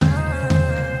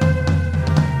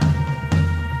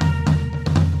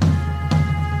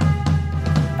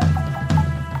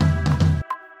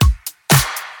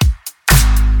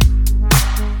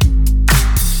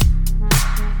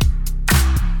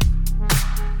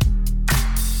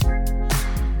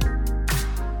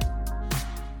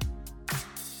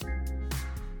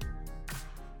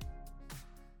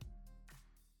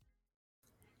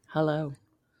Hello.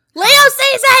 Leo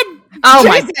season! Oh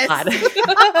Jesus! my God.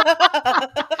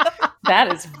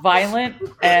 That is violent.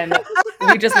 And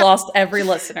we just lost every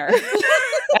listener.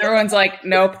 Everyone's like,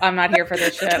 nope, I'm not here for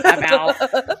this shit. I'm out.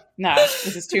 No,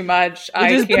 this is too much. I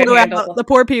just can't blew handle out the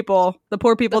poor people that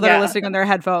Yeah. are listening on their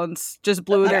headphones just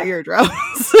blew their eardrums.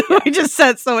 Yeah. We just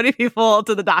sent so many people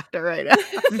to the doctor right now.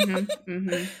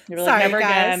 You're like, Sorry, never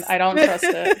guys. again. I don't trust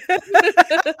it.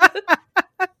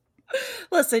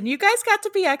 Listen, you guys got to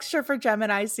be extra for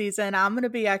Gemini season. I'm going to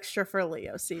be extra for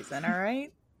Leo season, all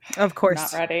right? Of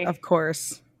course. Not ready. Of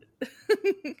course.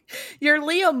 Your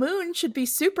Leo moon should be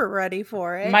super ready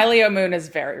for it. My Leo moon is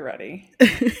very ready.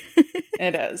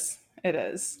 It is.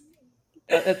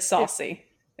 It's saucy.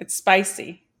 It's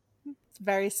spicy. It's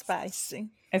very spicy.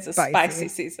 It's a spicy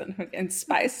season. And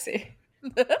spicy.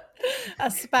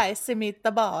 A spicy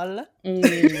meatball.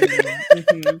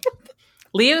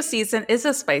 Leo season is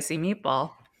a spicy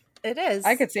meatball. It is.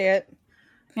 I could see it.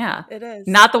 Yeah. It is.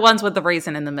 Not the ones with the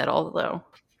raisin in the middle, though.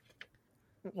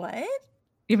 What?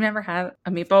 You've never had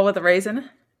a meatball with a raisin?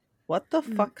 What the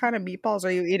fuck kind of meatballs are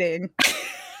you eating?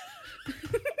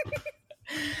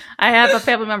 I have a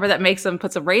family member that makes them,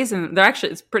 puts a raisin.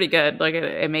 It's pretty good. Like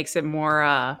it makes it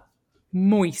more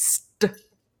moist.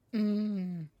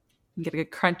 You get a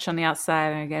good crunch on the outside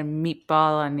and you get a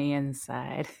meatball on the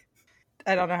inside.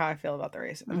 I don't know how I feel about the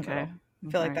raisin. Okay. I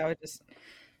feel like that would just...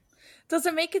 Does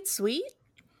it make it sweet?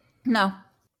 No.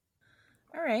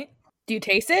 All right. Do you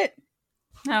taste it?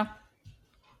 No.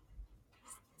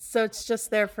 So it's just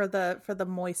there for the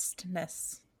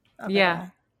moistness of it Yeah.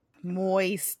 all.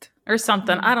 Moist. Or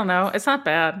something. I don't know. It's not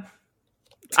bad.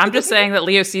 I'm just saying that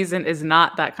Leo season is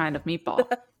not that kind of meatball.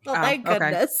 Oh, thank okay.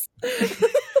 goodness.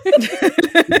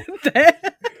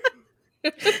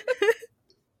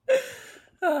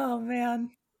 Oh, man.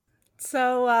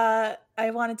 So I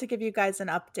wanted to give you guys an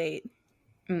update.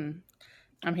 I'm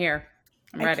here.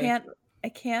 I'm ready. I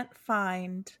can't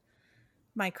find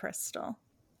my crystal.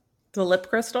 The lip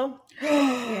crystal?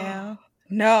 Yeah.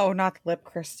 No, not the lip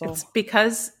crystal. It's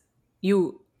because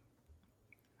you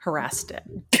harassed it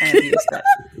and abused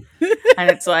it. And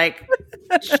it's like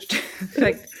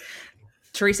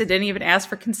Teresa didn't even ask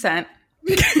for consent.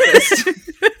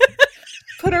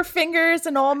 Put her fingers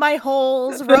in all my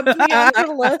holes, rubbed me on her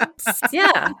lips.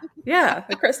 Yeah.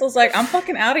 The crystal's like, I'm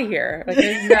fucking out of here. Like,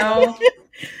 there's no...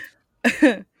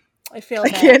 I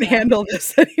can't handle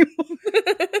this anymore.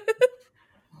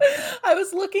 I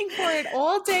was looking for it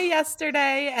all day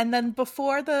yesterday, and then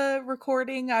before the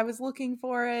recording, I was looking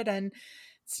for it, and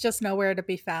it's just nowhere to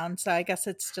be found. So I guess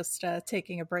it's just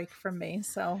taking a break from me.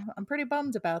 So I'm pretty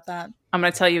bummed about that. I'm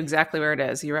going to tell you exactly where it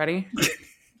is. You ready?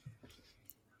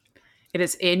 It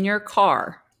is in your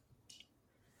car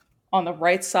on the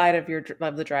right side of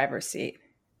the driver's seat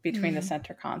between the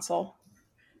center console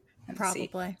and the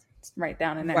seat. Probably. It's right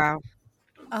down in there. Wow.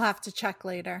 I'll have to check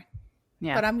later.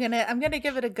 Yeah. But I'm gonna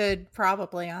give it a good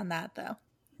probably on that though.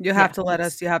 You have to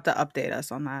you have to update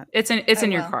us on that. It's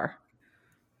in your car.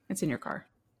 It's in your car.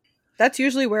 That's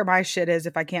usually where my shit is.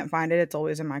 If I can't find it, it's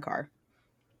always in my car.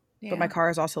 Yeah. But my car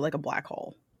is also like a black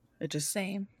hole. It just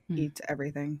Same. eats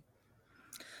everything.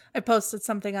 I posted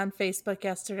something on Facebook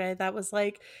yesterday that was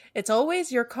like, it's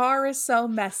always your car is so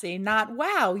messy, not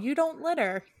wow, you don't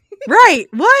litter. Right.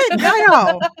 What? I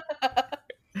know.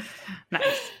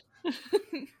 Nice.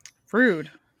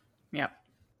 Rude. Yep.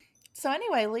 So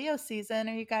anyway, Leo season,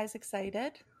 are you guys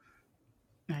excited?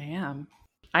 I am.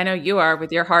 I know you are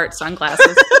with your heart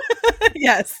sunglasses.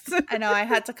 Yes. I know I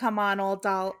had to come on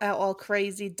all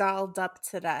crazy dolled up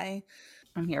today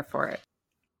I'm here for it.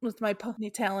 with my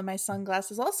ponytail and my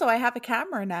sunglasses. Also, I have a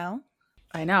camera now.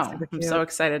 I know. I'm so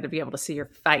excited to be able to see your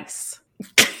face.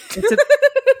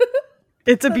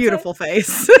 It's a beautiful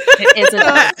face. It is a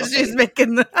beautiful She's face.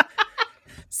 making the...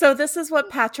 So this is what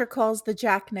Patrick calls the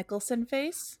Jack Nicholson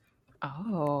face.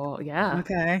 Oh, yeah.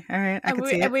 Okay. All right. I can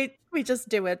see And it. we just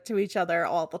do it to each other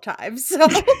all the time. So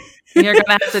You're going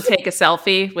to have to take a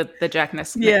selfie with the Jack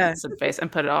Nicholson Yeah. face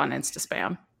and put it on Insta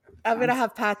Spam. I'm going to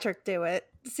have Patrick do it.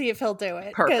 See if he'll do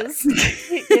it. Perfect.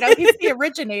 Because, he's the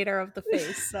originator of the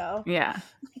face. So Yeah.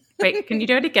 Wait, can you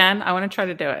do it again? I want to try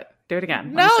to do it. Do it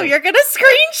again. no, you're going to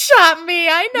screenshot me.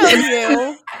 I know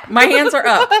you. My hands are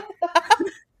up.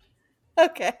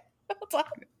 Okay. Hold on.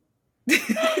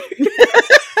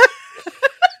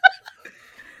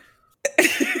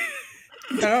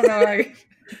 I don't know. I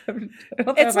don't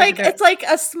know if I can do It's like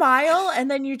a smile, and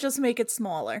then you just make it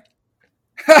smaller.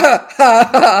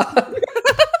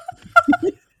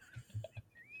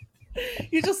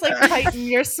 You just like tighten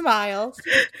your smiles.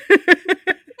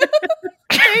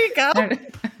 There you go.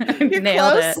 You're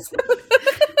Nailed close.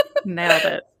 it. Nailed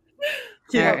it.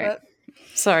 All Love right. it.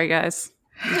 Sorry, guys.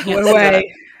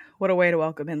 What a way to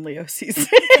welcome in Leo season.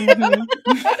 Me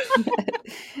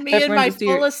in Everyone my just do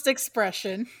your- fullest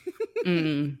expression.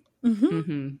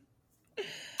 Mm-hmm.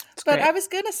 It's But great. I was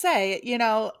going to say,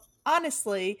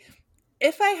 honestly,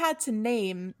 if I had to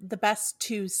name the best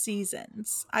 2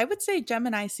 seasons, I would say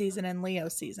Gemini season and Leo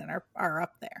season are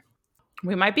up there.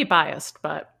 We might be biased,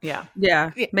 but yeah.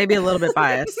 Yeah, maybe a little bit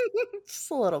biased. Just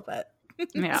a little bit.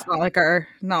 Yeah. It's not like our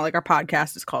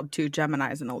podcast is called Two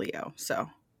Geminis and a Leo. So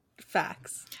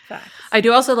Facts. I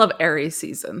do also love Aries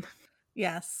season.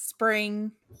 Yes.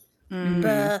 Spring, Mhm.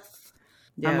 birth.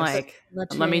 I'm yes. like,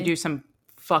 let me do some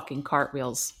fucking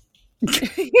cartwheels.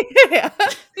 Yeah.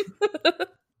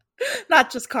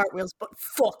 Not just cartwheels, but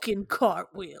fucking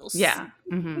cartwheels. Yeah.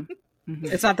 Mm-hmm. Mm-hmm.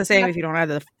 It's not the same if you don't have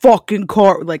the fucking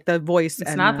car, like the voice. It's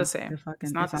and not the same.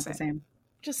 It's not the same.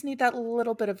 Just need that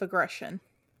little bit of aggression.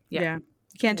 Yeah.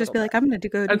 You can't just be Little like, I'm going to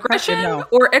go do Aggression cartwheel.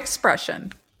 No. or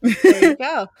expression. There you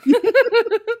go.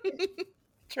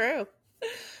 True.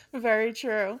 Very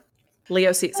true.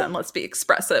 Leo season. Let's be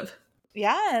expressive.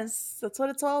 Yes, that's what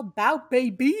it's all about,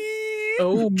 baby.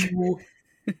 Oh.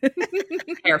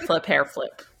 Hair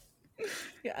flip.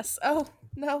 Yes. Oh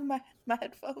no, my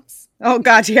headphones. Oh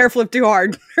God, your hair flipped too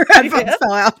hard. Her headphones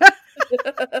fell out.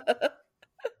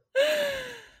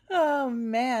 Oh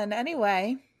man.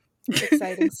 Anyway, it's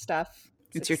exciting stuff.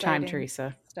 It's your time, exciting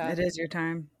Teresa. stuff. It is your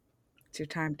time. It's your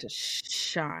time to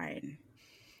shine.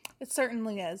 It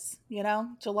certainly is.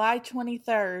 July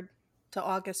 23rd to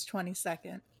August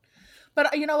 22nd.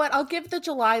 But you know what? I'll give the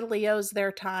July Leos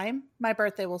their time. My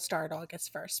birthday will start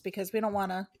August 1st because we don't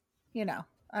want to,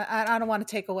 I don't want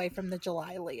to take away from the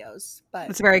July Leos. But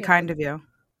It's very kind of you.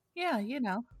 Yeah,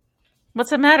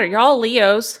 What's the matter? You're all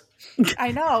Leos.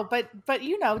 I know, but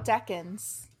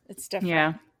Decans, it's different.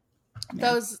 Yeah.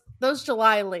 Those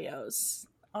July Leos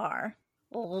are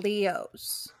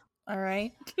Leos. All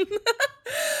right.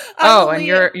 And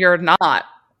you're not.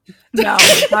 No,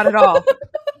 not at all.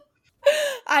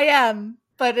 I am,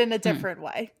 but in a different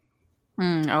way.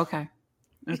 Okay.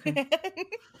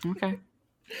 Okay.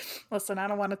 Listen, I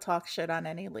don't want to talk shit on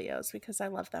any Leos because I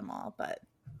love them all, but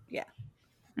yeah.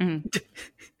 Mm.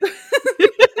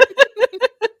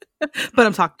 But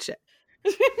I'm talking shit.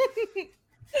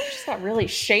 Just got really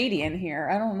shady in here.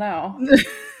 I don't know.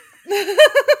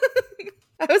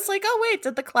 I was like, oh wait,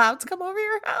 did the clouds come over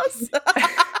your house?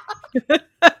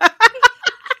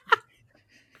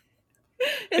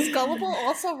 Is gullible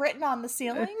also written on the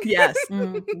ceiling? Yes.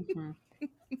 Mm-hmm.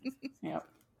 Yep.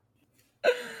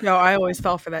 No, I always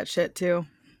fell for that shit too.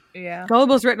 Yeah.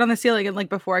 Gullible's written on the ceiling, and like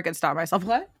before I could stop myself.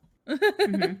 What?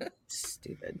 Mm-hmm.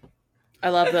 Stupid. I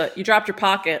love you dropped your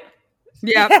pocket.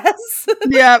 Yep. Yes.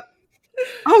 Yep.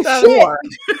 Oh So-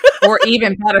 shit. Or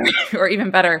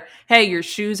even better, hey, your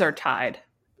shoes are tied.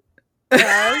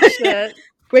 Oh shit.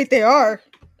 Wait, they are.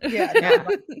 Yeah. Yeah.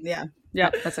 Yeah.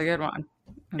 Yep, that's a good one.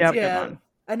 That's Yep. a good Yeah. one.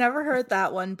 I never heard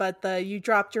that one, but the "You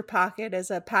Dropped Your Pocket"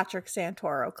 is a Patrick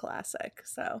Santoro classic.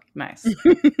 So Nice.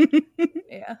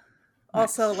 yeah.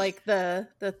 Also, like the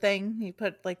thing you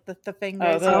put like the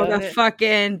fingers. the- Oh, on the it.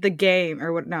 fucking the game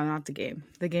or what? No, not the game.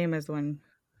 The game is when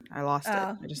I lost it.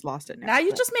 Oh. I just lost it. Now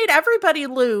you just made everybody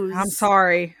lose. I'm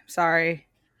sorry. Sorry.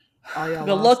 All y'all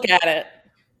Go lost. look at it.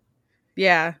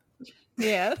 Yeah.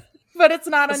 Yeah, but it's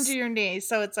not under your knee,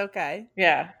 so it's okay.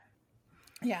 Yeah.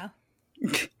 Yeah.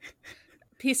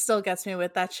 He still gets me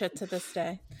with that shit to this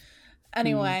day.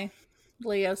 Anyway,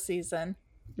 Leo season.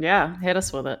 Yeah. Hit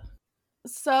us with it.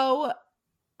 So,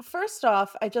 first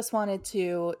off, I just wanted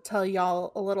to tell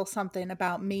y'all a little something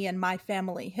about me and my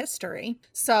family history.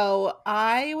 So,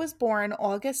 I was born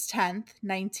August 10th,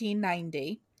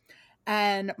 1990,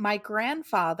 and my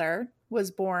grandfather was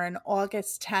born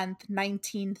August 10th,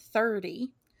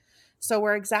 1930. So,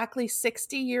 we're exactly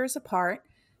 60 years apart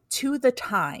to the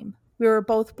time. We were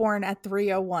both born at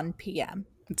 3:01 p.m.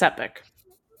 It's epic.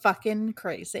 Fucking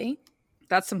crazy.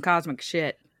 That's some cosmic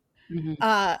shit. Mm-hmm.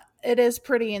 It is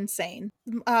pretty insane.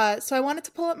 So I wanted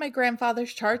to pull up my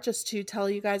grandfather's chart just to tell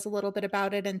you guys a little bit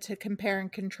about it and to compare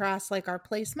and contrast like our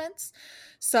placements.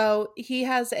 So he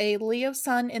has a Leo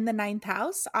sun in the 9th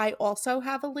house. I also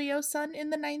have a Leo sun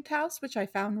in the 9th house, which I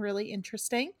found really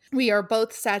interesting. We are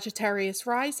both Sagittarius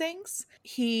risings.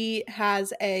 He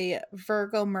has a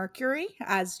Virgo Mercury,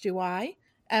 as do I.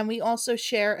 And we also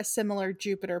share a similar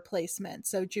Jupiter placement.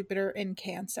 So Jupiter in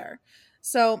Cancer.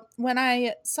 So when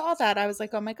I saw that, I was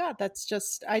like, oh my God, I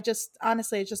just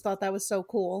thought that was so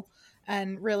cool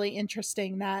and really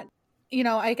interesting that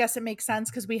I guess it makes sense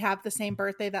because we have the same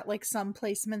birthday that like some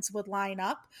placements would line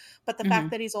up. But the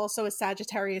fact that he's also a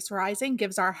Sagittarius rising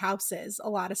gives our houses a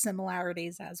lot of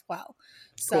similarities as well.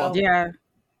 So Cool. Yeah.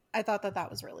 I thought that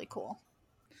was really cool.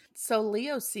 So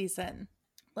Leo season,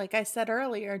 like I said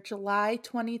earlier, July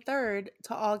 23rd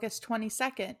to August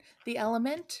 22nd. The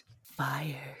element?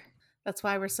 Fire. That's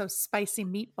why we're so spicy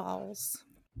meatballs.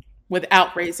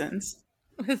 Without raisins.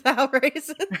 Without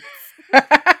raisins.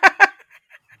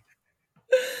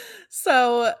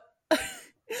 So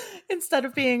instead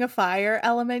of being a fire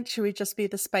element, should we just be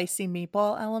the spicy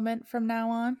meatball element from now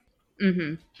on?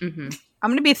 Mm-hmm. Mm-hmm. I'm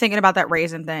going to be thinking about that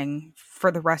raisin thing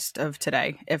for the rest of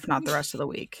today, if not the rest of the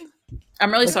week.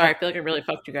 I'm really sorry. I feel like I really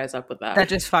fucked you guys up with that. That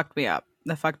just fucked me up.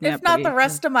 That fucked me up. If not the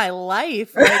rest of my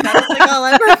life. Like, I don't think I'll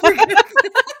ever forget that.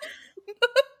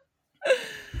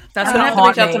 That's I'm gonna gonna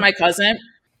have to reach out to my cousin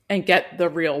and get the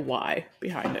real why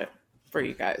behind it for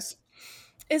you guys.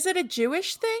 Is it a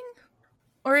Jewish thing?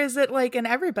 Or is it like an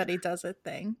everybody does it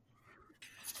thing?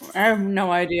 I have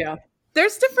no idea.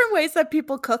 There's different ways that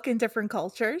people cook in different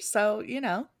cultures, so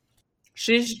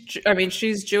She's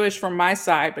Jewish from my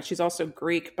side, but she's also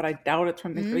Greek, but I doubt it's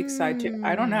from the Greek side too.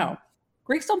 I don't know.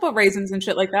 Greeks don't put raisins and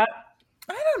shit like that.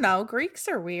 I don't know. Greeks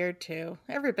are weird too.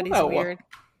 Everybody's Whoa. weird.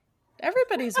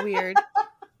 Everybody's weird.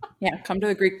 Yeah, come to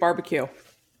the Greek barbecue.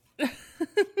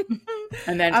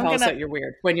 And then tell us that you're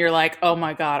weird. When you're like, oh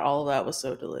my God, all of that was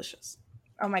so delicious.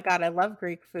 Oh my God, I love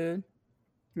Greek food.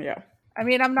 Yeah. I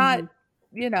mean, I'm not,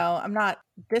 I'm not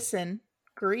dissing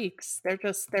Greeks. They're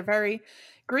very,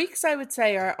 Greeks I would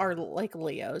say are like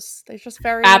Leos. They're just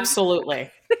very.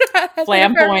 Absolutely.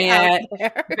 Flamboyant.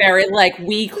 Very like,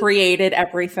 we created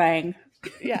everything.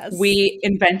 Yes. We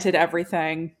invented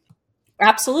everything.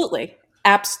 Absolutely.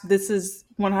 This is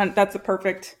 100. That's a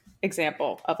perfect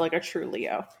example of like a true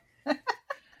Leo.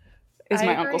 Is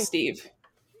my Uncle Steve.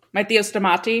 My Theo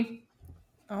Stamati.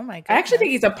 Oh my God. I actually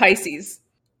think he's a Pisces,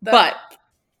 but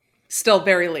still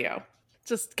very Leo.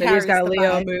 Just maybe he's got a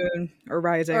Leo moon or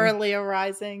rising. Or a Leo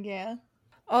rising, yeah.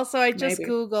 Also, I just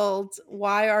Googled,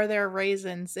 why are there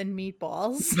raisins in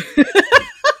meatballs?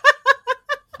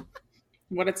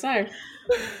 What'd it say?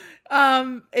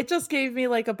 It just gave me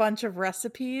like a bunch of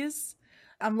recipes.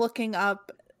 I'm looking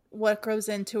up what goes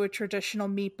into a traditional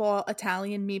meatball,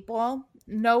 Italian meatball.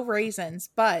 No raisins,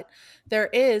 but there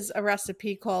is a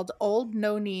recipe called Old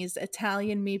Noni's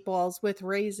Italian meatballs with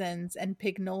raisins and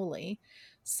pignoli.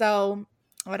 So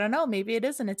I don't know. Maybe it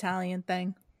is an Italian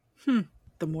thing.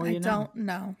 The more you know. I don't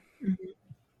know.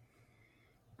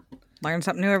 Learn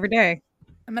something new every day.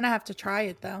 I'm going to have to try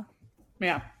it though.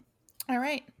 Yeah. All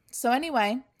right. So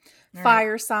anyway,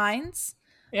 fire signs.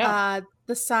 Yeah.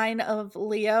 The sign of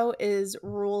Leo is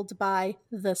ruled by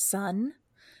the sun.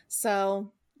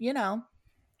 So,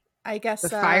 I guess the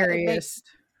fieriest.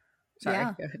 Sorry.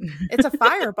 Yeah. It's a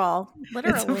fireball,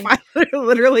 literally.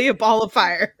 Literally a ball of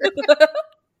fire.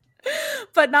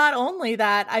 But not only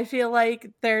that, I feel like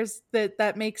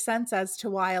that makes sense as to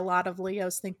why a lot of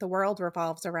Leos think the world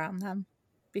revolves around them,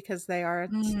 because they are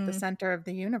the center of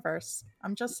the universe.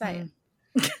 I'm just saying.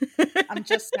 I'm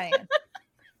just saying.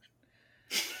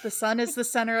 The sun is the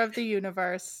center of the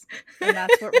universe, and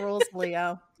that's what rules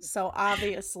Leo. So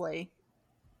obviously,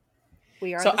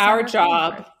 we are. So our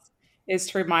job is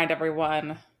to remind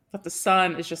everyone that the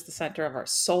sun is just the center of our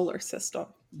solar system.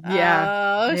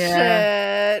 Yeah. Oh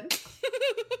shit.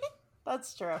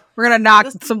 That's true. We're gonna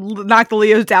knock the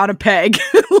Leos down a peg.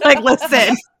 Like,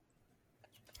 listen.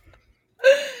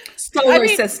 Solar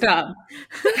system.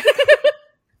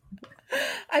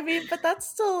 I mean, but that's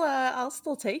still, I'll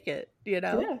still take it,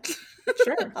 Yeah,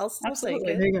 sure. I'll still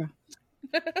Absolutely. take it.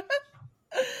 There you go.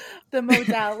 The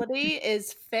modality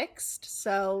is fixed,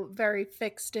 so very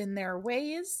fixed in their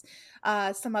ways.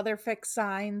 Some other fixed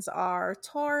signs are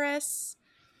Taurus,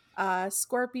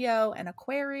 Scorpio, and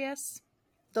Aquarius.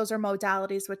 Those are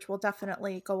modalities which we'll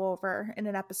definitely go over in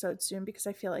an episode soon, because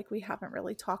I feel like we haven't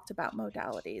really talked about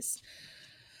modalities.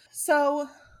 So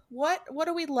what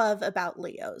do we love about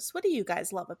Leos? What do you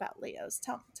guys love about Leos?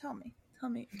 Tell me.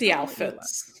 The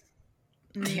outfits.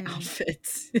 The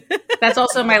outfits. That's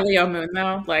also my Leo moon,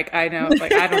 though. Like, I know,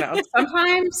 like, I don't know.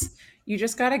 Sometimes you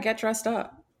just got to get dressed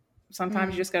up.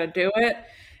 Sometimes you just got to do it.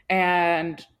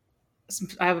 And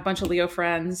I have a bunch of Leo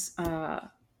friends on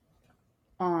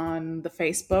the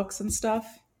Facebooks and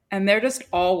stuff, and they're just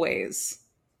always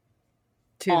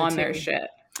on their shit.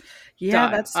 Yeah,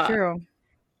 that's true.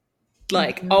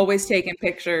 Like, always taking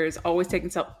pictures, always taking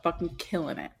fucking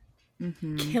killing it.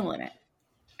 Killing it.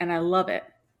 And I love it.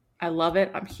 I love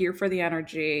it. I'm here for the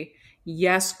energy.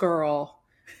 Yes, girl.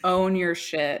 Own your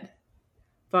shit.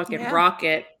 Fucking rock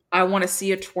it. I want to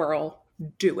see a twirl.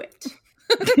 Do it.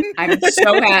 I'm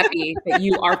so happy that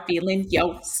you are feeling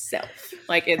yourself.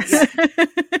 Like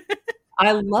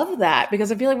I love that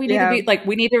because I feel like we need to be like,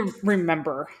 we need to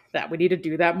remember that we need to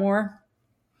do that more.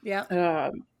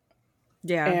 Yeah.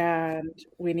 And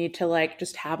we need to like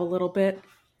just have a little bit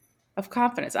of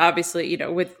confidence. Obviously, you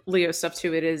know, with Leo stuff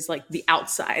too, it is like the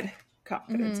outside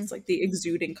confidence. It's like the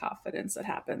exuding confidence that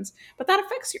happens, but that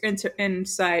affects your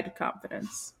inside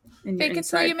confidence. Fake it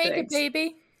till you make it,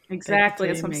 baby. Exactly,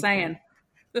 that's what I'm saying.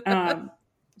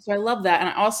 So I love that, and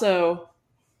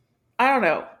I don't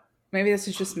know. Maybe this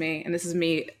is just me, and this is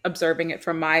me observing it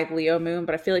from my Leo moon.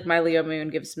 But I feel like my Leo moon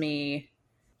gives me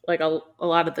like a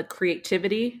lot of the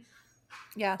creativity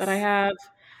that I have,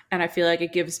 and I feel like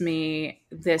it gives me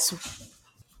this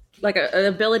like an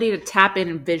ability to tap in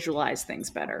and visualize things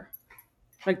better,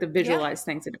 like to visualize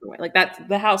things in a different way. Like that's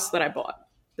the house that I bought.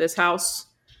 This house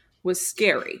was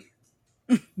scary.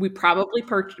 We probably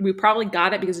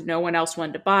got it because no one else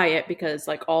wanted to buy it because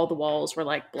like all the walls were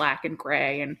like black and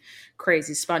gray and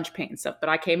crazy sponge paint and stuff. But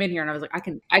I came in here and I was like, I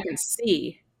can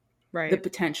see the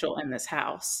potential in this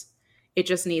house. It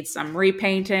just needs some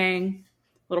repainting,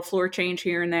 little floor change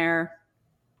here and there,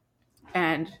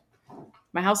 and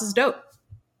my house is dope.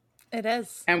 It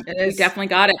is. And we definitely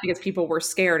got it because people were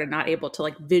scared and not able to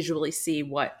like visually see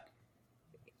what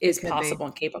is possible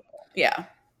and capable. Yeah.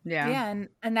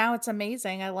 And now it's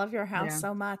amazing. I love your house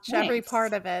so much. Thanks. Every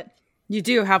part of it. You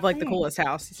do have like the coolest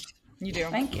house. You do.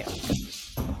 Thank you.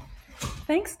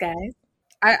 Thanks, guys.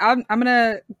 I'm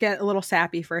gonna get a little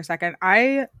sappy for a second.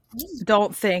 I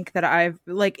don't think that I've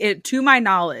like it to my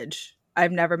knowledge.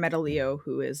 I've never met a Leo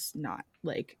who is not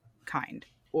like kind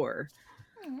or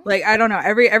like I don't know.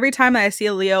 Every time that I see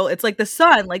a Leo, it's like the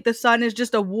sun. Like the sun is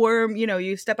just a warm. You know,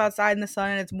 you step outside in the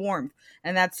sun and it's warm,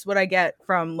 and that's what I get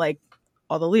from like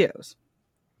all the Leos.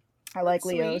 I like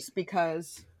Leos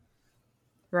because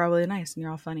they're all really nice and you're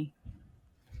all funny.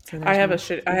 So I had a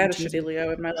shitty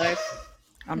Leo in my life.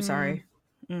 I'm sorry.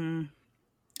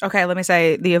 Okay, let me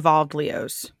say the evolved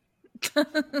Leos.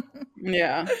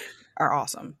 Are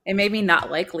awesome. It made me not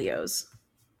like Leos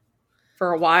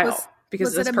for a while because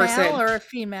was this it a person, male or a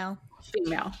female?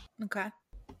 Female. Okay.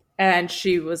 And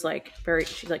she was like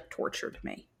she like tortured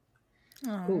me.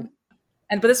 Oh.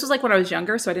 But this was like when I was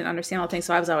younger, so I didn't understand all the things.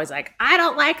 So I was always like, I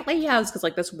don't like Leos because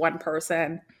like this one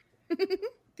person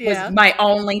was my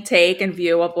only take and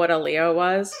view of what a Leo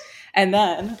was. And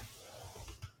then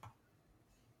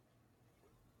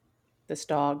this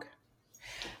dog.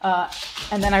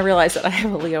 And then I realized that I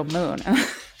have a Leo moon.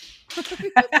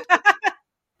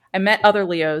 I met other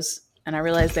Leos and I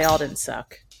realized they all didn't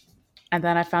suck. And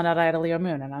then I found out I had a Leo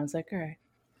moon and I was like, all right.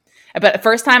 But the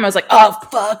first time I was like, oh,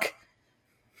 fuck.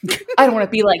 I don't want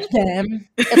to be like them.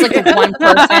 It's like the one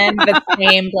person that's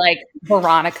named like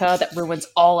Veronica that ruins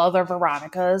all other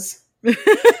Veronicas.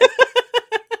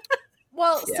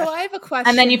 Well, so I have a question.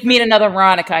 And then you meet another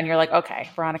Veronica and you're like,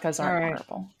 okay, Veronicas aren't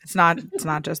horrible. It's not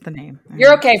just the name.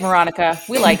 You're okay, Veronica.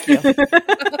 We like you.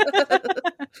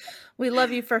 We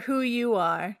love you for who you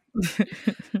are.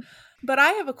 But I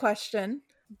have a question.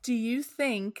 Do you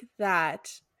think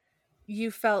that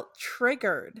you felt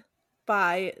triggered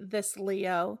by this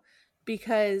Leo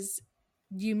because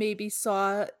you maybe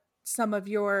saw some of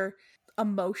your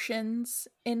emotions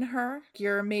in her?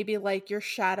 Maybe like your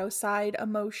shadow side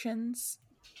emotions?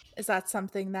 Is that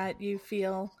something that you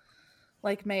feel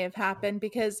like may have happened?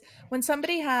 Because when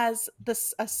somebody has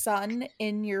a sun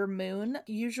in your moon,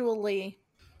 usually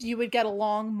you would get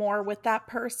along more with that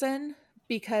person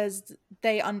because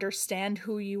they understand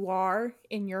who you are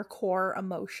in your core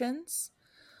emotions.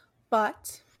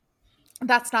 But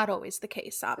that's not always the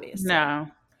case, obviously. No.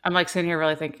 I'm like sitting here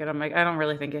really thinking, I'm like, I don't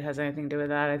really think it has anything to do with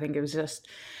that. I think it was just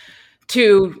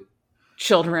two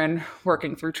children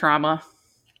working through trauma.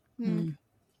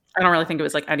 I don't really think it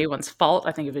was like anyone's fault.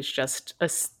 I think it was just a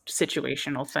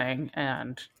situational thing.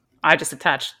 And I just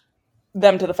attached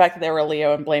them to the fact that they were a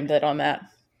Leo and blamed it on that.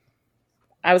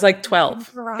 I was like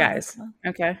 12, guys.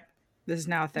 Okay. This is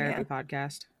now a therapy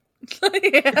podcast.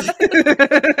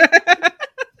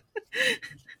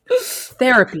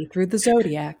 Therapy through the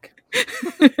zodiac.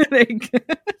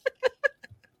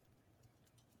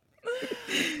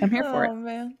 I'm here for it. Oh,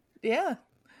 man. Yeah.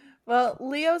 Well,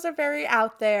 Leos are very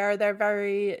out there. They're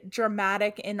very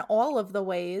dramatic in all of the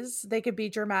ways. They could be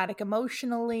dramatic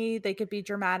emotionally. They could be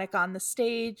dramatic on the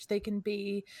stage. They can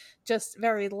be just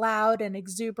very loud and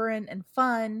exuberant and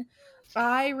fun.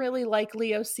 I really like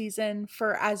Leo season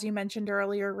for, as you mentioned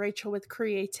earlier, Rachel, with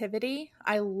creativity.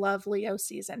 I love Leo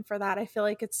season for that. I feel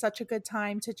like it's such a good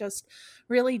time to just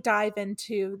really dive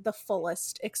into the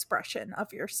fullest expression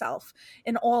of yourself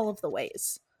in all of the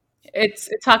ways. It's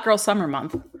Hot Girl Summer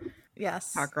Month.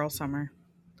 Yes. Hot girl summer.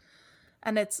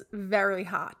 And it's very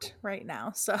hot right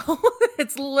now. So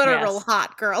it's literal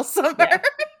hot girl summer. Yeah,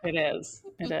 it is.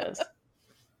 It is.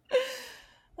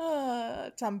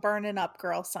 It's on burning up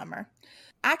girl summer.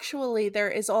 Actually, there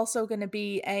is also going to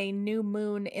be a new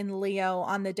moon in Leo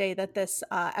on the day that this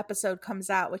episode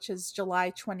comes out, which is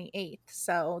July 28th.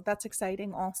 So that's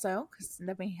exciting also, because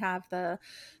then we have the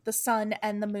sun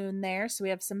and the moon there. So we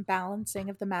have some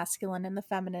balancing of the masculine and the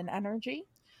feminine energy.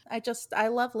 I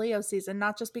love Leo season,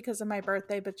 not just because of my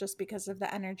birthday, but just because of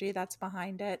the energy that's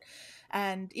behind it.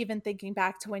 And even thinking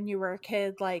back to when you were a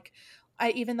kid, like,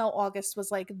 even though August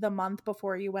was like the month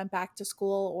before you went back to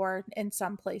school, or in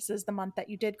some places the month that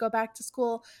you did go back to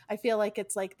school, I feel like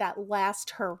it's like that last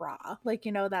hurrah, like,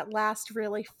 you know, that last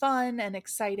really fun and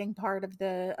exciting part of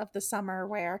the summer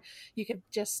where you could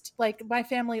just, like, my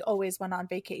family always went on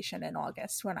vacation in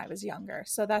August when I was younger.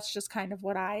 So that's just kind of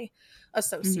what I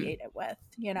associate it with,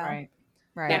 you know, Right.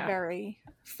 that very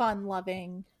fun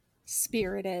loving,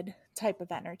 spirited type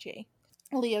of energy.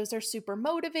 Leos are super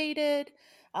motivated.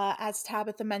 As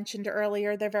Tabitha mentioned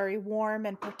earlier, they're very warm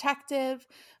and protective.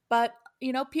 But,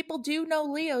 you know, people do know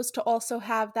Leos to also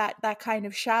have that kind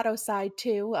of shadow side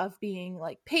too, of being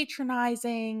like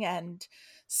patronizing and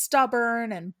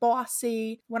stubborn and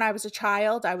bossy. When I was a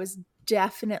child, I was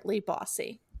definitely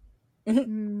bossy.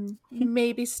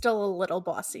 Maybe still a little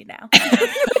bossy now.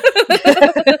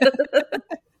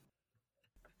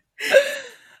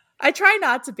 I try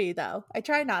not to be, though. I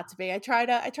try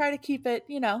to keep it,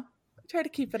 you know, try to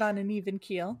keep it on an even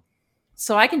keel.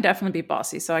 So I can definitely be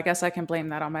bossy. So I guess I can blame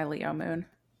that on my Leo moon.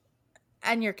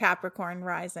 And your Capricorn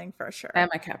rising for sure. And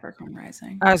my Capricorn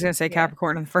rising. I was going to say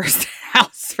Capricorn in the first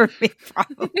house for me,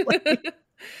 probably.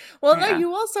 Well, no,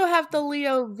 you also have the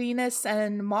Leo, Venus,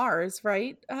 and Mars,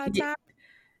 right? Jupiter,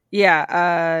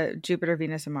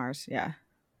 Venus, and Mars.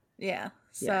 Yeah.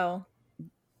 So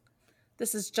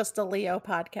this is just a Leo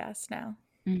podcast now.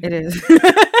 Mm-hmm. It is.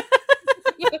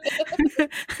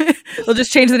 We'll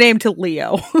just change the name to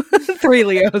Leo. 3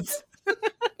 Leos.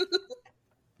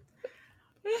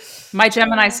 My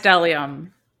Gemini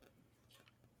stellium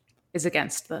is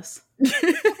against this.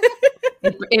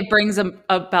 It brings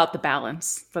about the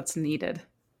balance that's needed.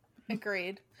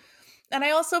 Agreed. And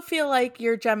I also feel like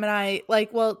your Gemini,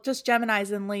 like, well, just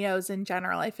Geminis and Leos in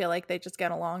general, I feel like they just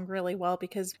get along really well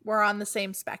because we're on the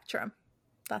same spectrum.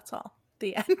 That's all.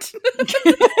 The end.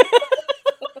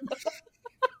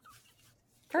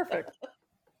 Perfect.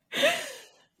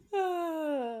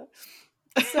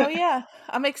 So yeah,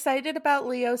 I'm excited about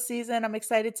Leo season. I'm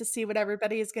excited to see what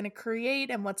everybody is going to create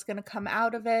and what's going to come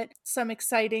out of it. Some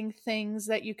exciting things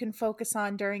that you can focus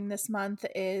on during this month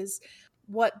is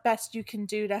what best you can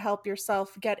do to help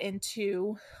yourself get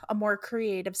into a more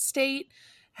creative state.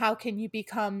 How can you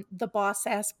become the boss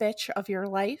ass bitch of your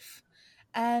life?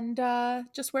 And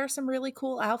just wear some really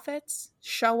cool outfits.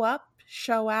 Show up,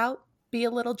 show out. Be a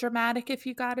little dramatic if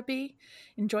you gotta be.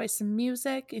 Enjoy some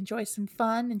music, enjoy some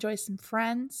fun, enjoy some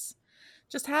friends.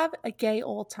 Just have a gay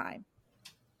old time.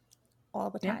 All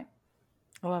the time.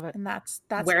 I love it. And that's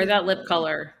wear that lip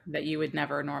color that you would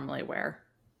never normally wear.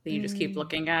 That you just keep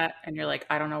looking at and you're like,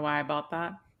 I don't know why I bought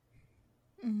that.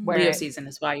 Leo season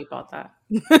is why you bought that.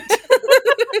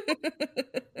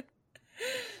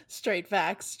 Straight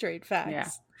facts. Yeah.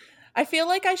 I feel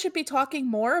like I should be talking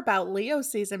more about Leo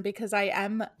season because I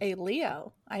am a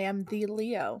Leo. I am the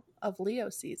Leo of Leo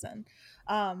season.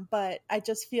 But I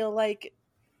just feel like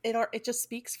it just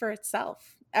speaks for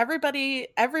itself. Everybody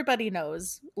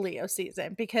knows Leo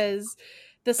season because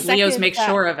the second Leos make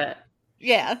sure of it.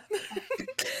 Yeah.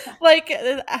 Like,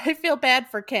 I feel bad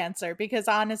for Cancer because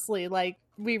honestly, like,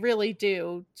 we really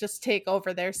do just take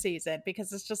over their season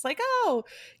because it's just like, oh,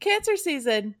 Cancer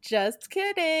season. Just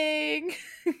kidding.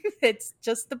 It's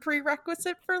just the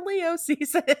prerequisite for Leo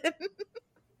season.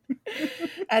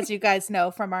 As you guys know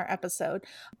from our episode.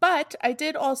 But I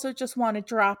did also just want to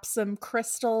drop some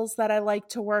crystals that I like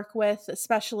to work with,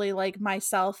 especially like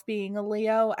myself being a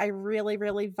Leo. I really,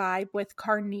 really vibe with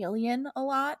carnelian a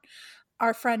lot.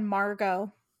 Our friend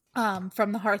Margot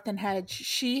from the Hearth and Hedge,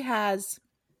 she has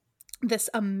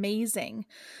this amazing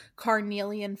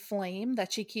carnelian flame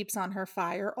that she keeps on her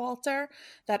fire altar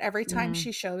that every time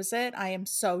she shows it, I am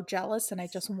so jealous and I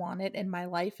just want it in my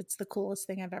life. It's the coolest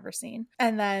thing I've ever seen.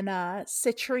 And then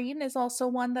citrine is also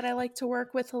one that I like to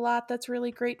work with a lot that's really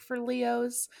great for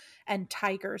Leos. and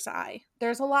tiger's eye.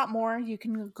 There's a lot more. You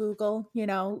can Google,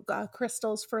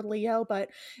 crystals for Leo, but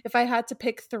if I had to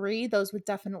pick 3, those would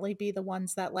definitely be the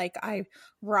ones that like I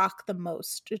rock the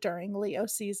most during Leo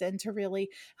season to really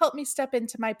help me step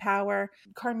into my power.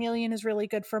 Carnelian is really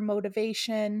good for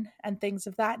motivation and things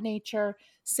of that nature.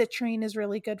 Citrine is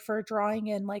really good for drawing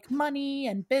in like money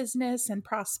and business and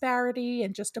prosperity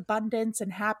and just abundance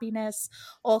and happiness.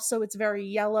 Also, it's very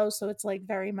yellow, so it's like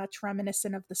very much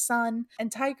reminiscent of the sun.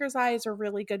 And tiger's eye is a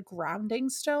really good grounding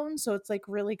stone, so it's like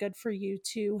really good for you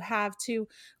to have to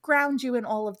ground you in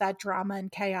all of that drama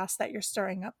and chaos that you're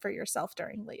stirring up for yourself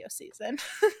during Leo season.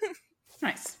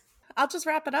 Nice. I'll just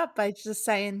wrap it up by just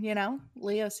saying,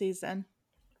 Leo season,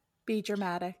 be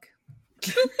dramatic.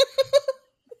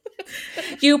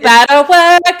 You better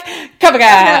work. Come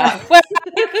on.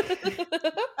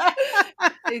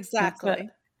 Exactly.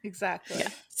 Yeah.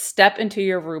 Step into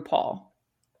your RuPaul.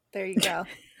 There you go.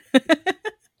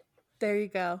 There you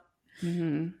go.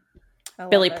 Mm-hmm.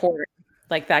 Billy Porter.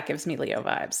 Like that gives me Leo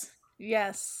vibes.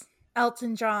 Yes.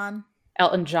 Elton John.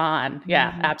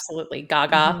 Yeah, absolutely.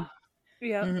 Gaga.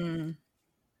 Yeah.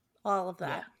 All of that.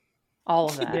 Yeah. All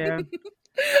of that. Yeah.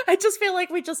 I just feel like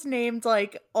we just named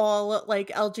like all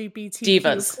like LGBTQ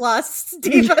divas. plus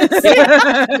divas.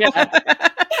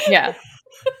 Yeah.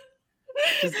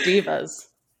 Just divas.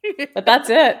 But that's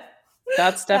it.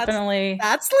 That's definitely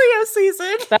that's Leo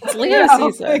season. That's Leo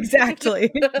season.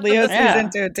 Exactly. Leo season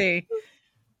to a T.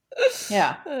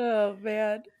 Yeah. Oh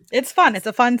man. It's fun. It's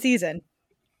a fun season.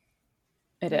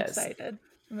 I'm excited.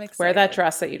 Wear that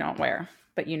dress that you don't wear,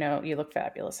 but you look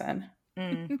fabulous in.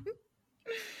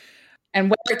 And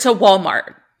wear it to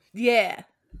Walmart. Yeah.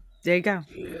 There you go.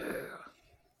 Yeah.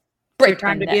 You're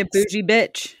trying to be a bougie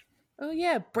bitch. Oh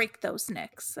yeah, break those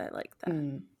necks. I like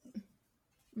that.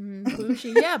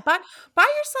 Bougie. Yeah, buy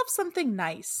yourself something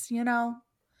nice, Yeah.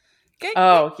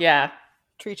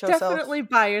 Treat yourself. Definitely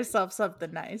buy yourself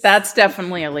something nice. That's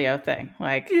definitely a Leo thing.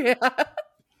 Like, yeah.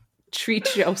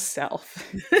 Treat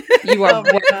yourself. You are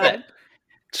worth it.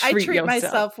 I treat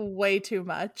myself way too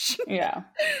much. Yeah.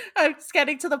 It's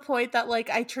getting to the point that like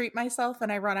I treat myself and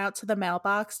I run out to the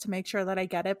mailbox to make sure that I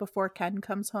get it before Ken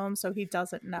comes home so he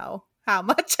doesn't know how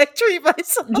much I treat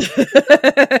myself.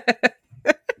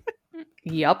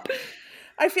 Yep.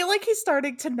 I feel like he's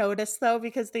starting to notice though,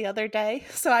 because the other day,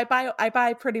 so I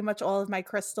buy pretty much all of my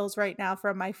crystals right now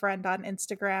from my friend on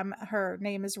Instagram. Her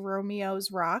name is Romeo's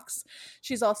Rocks.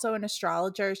 She's also an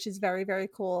astrologer. She's very, very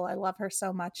cool. I love her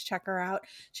so much. Check her out.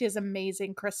 She has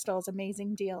amazing crystals,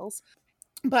 amazing deals.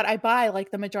 But I buy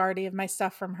like the majority of my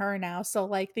stuff from her now. So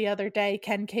like the other day,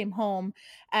 Ken came home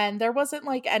and there wasn't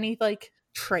like any like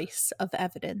trace of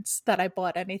evidence that I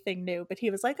bought anything new. But he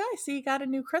was like, "Oh, I see you got a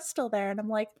new crystal there." And I'm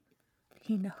like,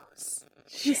 he knows.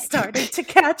 He's starting to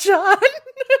catch on.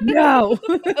 No.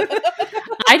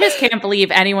 I just can't believe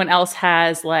anyone else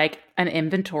has like an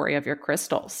inventory of your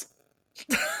crystals.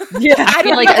 Yeah. I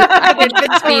feel like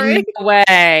there'd be no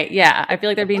way. Yeah. I feel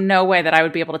like there'd be no way that I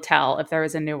would be able to tell if there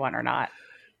was a new one or not.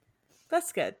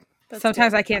 That's good.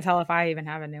 Sometimes I can't tell if I even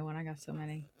have a new one. I got so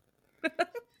many.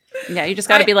 Yeah, you just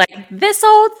got to be like, this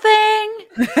old thing.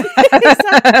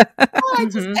 I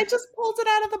just pulled it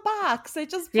out of the box. I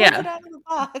just pulled it out of the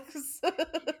box.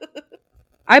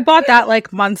 I bought that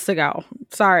like months ago.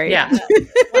 Sorry. Yeah.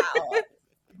 Wow.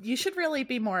 You should really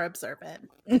be more observant.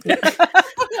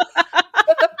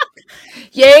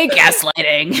 Yay,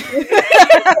 gaslighting.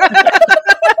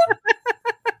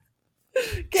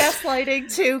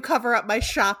 Gaslighting to cover up my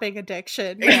shopping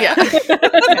addiction. Yeah.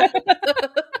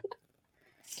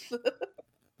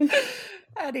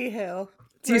 Anywho,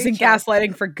 it's using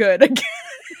gaslighting for good again.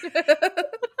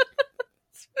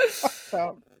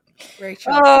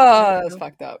 Rachel. Oh, that's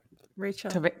fucked up. Rachel.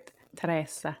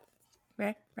 Teresa.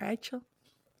 Rachel.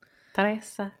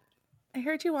 Teresa. I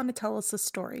heard you want to tell us a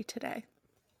story today.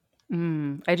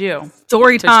 I do.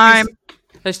 Story time.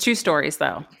 There's 2 stories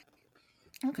though.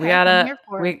 Okay,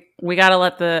 we gotta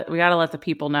let the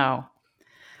people know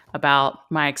about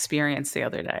my experience the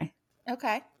other day.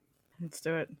 Okay. Let's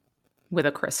do it. With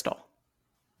a crystal.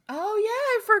 Oh yeah,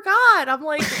 I forgot. I'm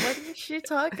like, what is she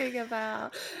talking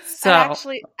about? So and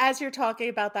actually, as you're talking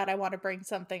about that, I want to bring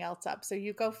something else up. So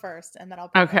you go first, and then I'll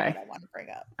bring up what I want to bring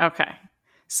up. Okay.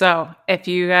 So if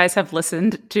you guys have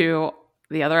listened to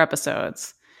the other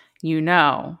episodes, you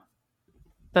know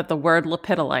that the word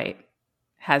lepidolite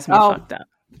has me fucked up.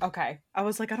 Okay. I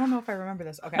was like, I don't know if I remember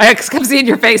this. Okay. I kept seeing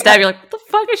your face now. You're like, what the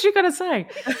fuck is she gonna say?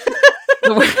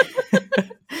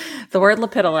 The word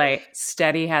lepidolite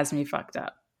steady has me fucked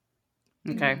up.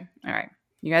 Okay. All right.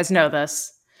 You guys know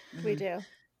this. We do.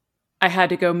 I had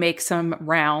to go make some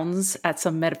rounds at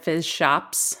some metaphys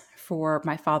shops for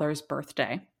my father's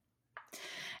birthday.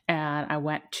 And I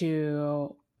went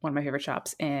to one of my favorite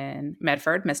shops in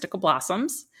Medford, Mystical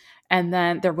Blossoms. And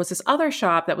then there was this other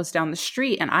shop that was down the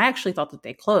street, and I actually thought that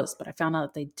they closed, but I found out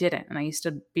that they didn't. And I used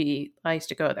to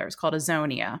go there. It's called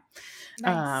Azonia.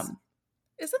 Nice.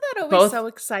 Isn't that always both- so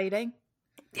exciting?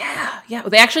 Yeah.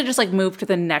 They actually just like moved to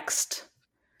the next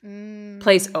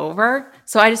place over.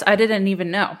 So I didn't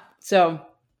even know. So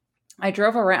I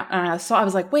drove around and I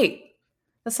was like, wait,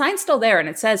 the sign's still there and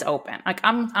it says open. Like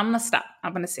I'm gonna stop.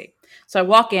 I'm gonna see. So I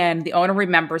walk in. The owner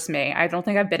remembers me. I don't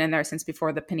think I've been in there since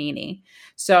before the panini.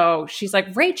 So she's like,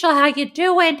 Rachel, how you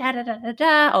doing? Da da da da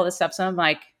da. All this stuff. So I'm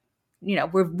like, we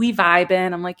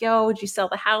vibing. I'm like, yo, did you sell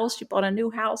the house? You bought a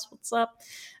new house? What's up?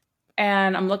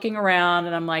 And I'm looking around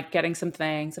and I'm like getting some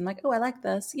things. I'm like, oh, I like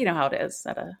this. You know how it is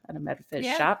at a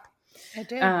MedFish shop. I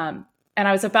do. And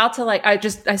I was about to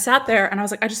I sat there and I was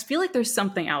like, I just feel like there's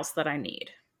something else that I need.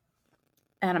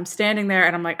 And I'm standing there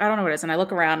and I'm like, I don't know what it is. And I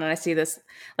look around and I see this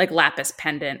like lapis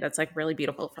pendant that's like really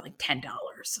beautiful for like $10.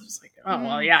 So I was like, oh,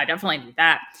 well, yeah, I definitely need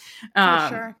that. For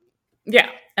sure. Yeah.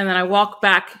 And then I walk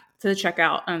back to the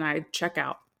checkout and I check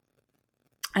out.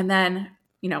 And then,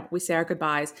 we say our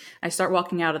goodbyes. I start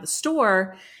walking out of the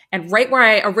store. And right where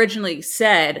I originally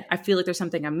said, I feel like there's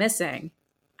something I'm missing,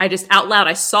 I just out loud,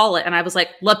 I saw it and I was like,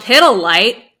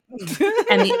 Lepidolite.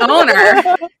 And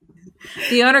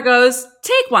the owner goes,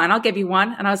 take one. I'll give you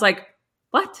one. And I was like,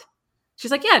 what? She's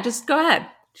like, yeah, just go ahead.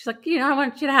 She's like, I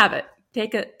want you to have it.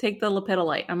 Take the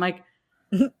Lepidolite. I'm like,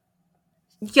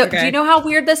 yo, do you know how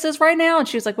weird this is right now? And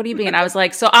she was like, what do you mean? I was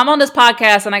like, so I'm on this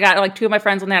podcast and I got like two of my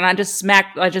friends on there and I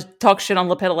just talk shit on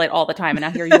Lepidolite all the time. And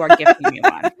now here you are gifting me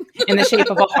one in the shape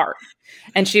of a heart.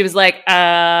 And she was like,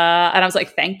 and I was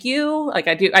like, thank you. Like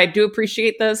I do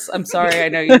appreciate this. I'm sorry. I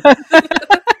know you.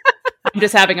 I'm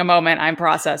just having a moment. I'm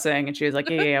processing. And she was like,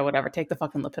 yeah, whatever. Take the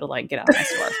fucking Lepidolite and get out of my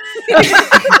store.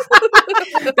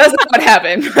 That's not what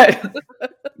happened, but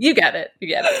you get it.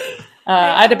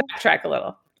 I had to backtrack a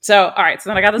little. So, all right. So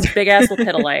then I got this big ass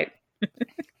Lepidolite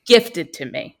gifted to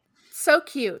me. So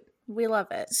cute. We love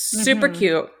it. Super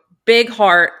cute. Big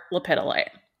heart Lepidolite.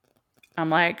 I'm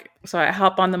like, so I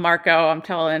hop on the Marco. I'm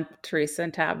telling Teresa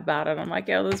and Tab about it. I'm like,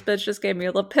 yo, this bitch just gave me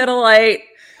a Lepidolite.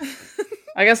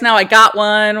 I guess now I got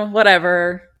one.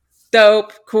 Whatever.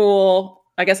 Dope. Cool.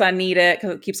 I guess I need it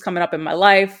because it keeps coming up in my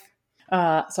life.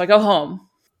 So I go home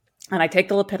and I take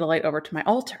the Lepidolite over to my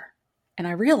altar. And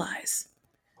I realize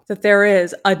that there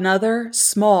is another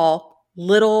small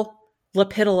little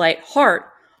Lepidolite heart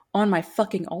on my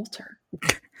fucking altar.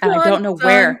 And I don't know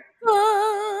where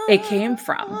it came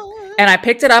from. And I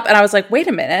picked it up and I was like, wait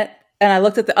a minute. And I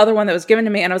looked at the other one that was given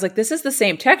to me and I was like, this is the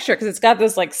same texture because it's got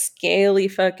this like scaly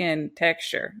fucking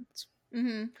texture. It's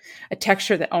a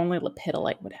texture that only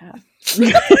Lepidolite would have.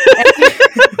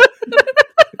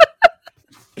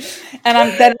 And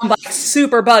I'm like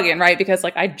super bugging, right? Because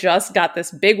like I just got this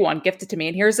big one gifted to me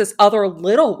and here's this other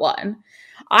little one.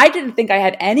 I didn't think I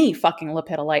had any fucking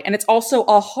Lepidolite and it's also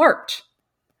a heart.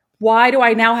 Why do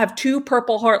I now have two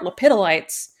purple heart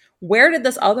Lepidolites? Where did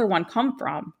this other one come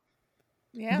from?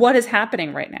 Yeah. What is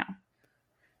happening right now?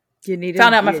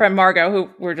 Found out my friend Margot, who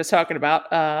we were just talking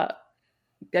about, I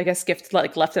guess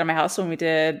left it at my house when we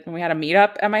had a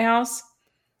meetup at my house.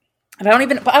 And I don't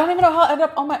even know how it ended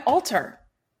up on my altar.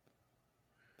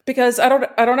 Because I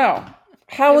don't know.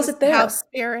 How was it there? House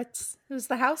spirits. It was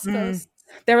the house ghost.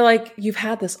 They were like, you've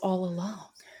had this all along.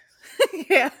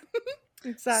 Yeah.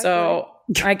 Exactly. So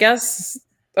I guess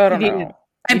I don't know.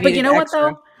 But you know what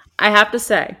though? I have to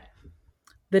say,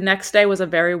 the next day was a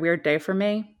very weird day for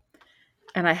me.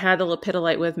 And I had the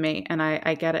Lepidolite with me and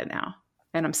I get it now.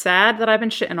 And I'm sad that I've been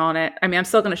shitting on it. I mean, I'm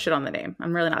still going to shit on the name.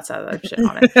 I'm really not sad that I've shitting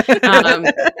on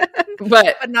it.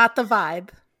 But not the vibe.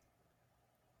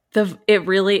 It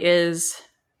really is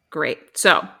great.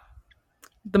 So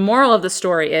the moral of the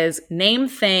story is name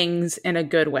things in a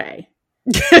good way.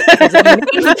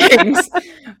 Name things,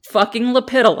 fucking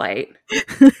Lepidolite.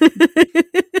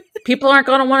 People aren't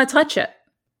going to want to touch it.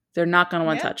 They're not going to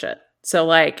want to touch it. So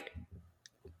like,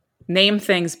 name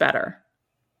things better.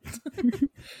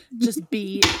 Just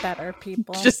be better,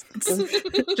 people. Just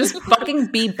fucking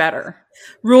be better.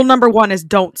 Rule number 1 is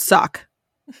don't suck.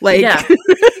 Like,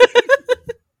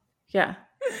 yeah,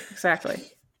 exactly.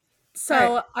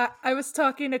 So I was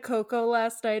talking to Coco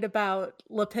last night about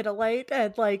Lepidolite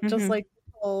and like just like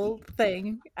the whole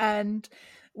thing, and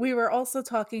we were also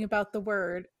talking about the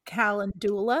word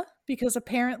calendula because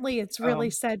apparently it's really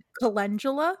said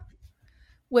calendula,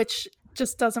 which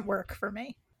just doesn't work for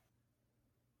me.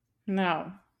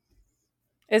 No.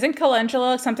 Isn't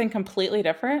calendula something completely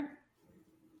different?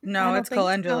 No, it's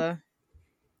calendula.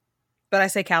 But I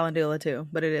say calendula too,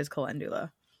 but it is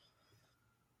calendula.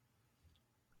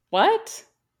 What?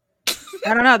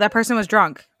 I don't know. That person was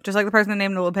drunk. Just like the person that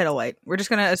named the Lepidolite. We're just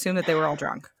going to assume that they were all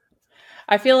drunk.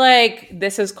 I feel like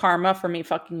this is karma for me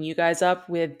fucking you guys up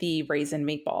with the raisin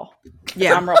meatball.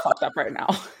 Yeah. I'm real fucked up right now.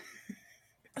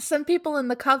 Some people in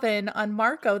the coven on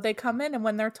Marco, they come in and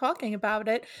when they're talking about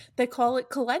it, they call it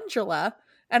calendula.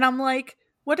 And I'm like,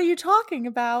 what are you talking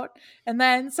about? And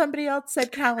then somebody else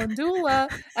said calendula.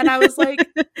 And I was like,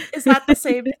 is that the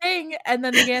same thing? And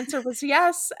then the answer was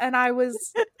yes. And I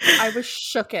was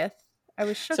shooketh.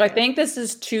 So I think this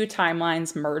is two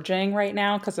timelines merging right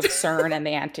now because of CERN and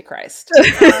the Antichrist.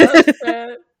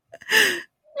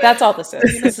 That's all this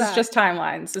is. This is just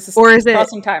timelines. This is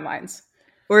crossing timelines.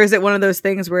 Or is it one of those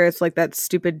things where it's like that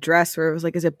stupid dress where it was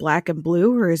like, is it black and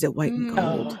blue or is it white and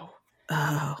gold?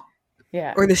 Oh.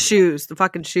 Yeah. Or the shoes, the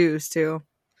fucking shoes too.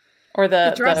 Or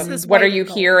the dress is what are you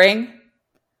hearing?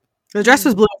 The dress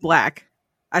was blue and black.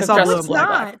 I saw blue and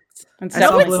black. I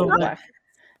saw blue and black.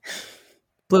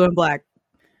 Blue and black.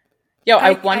 Yo,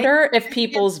 I wonder if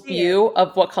people's view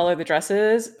of what color the dress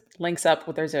is links up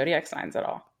with their zodiac signs at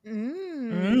all. If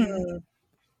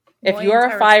you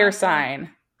are a fire sign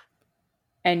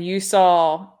and you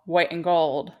saw white and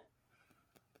gold,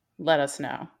 let us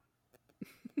know.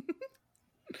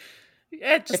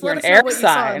 Yeah, just let us know what you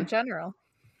saw in general.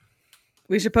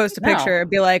 We should post a picture and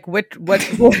be like, which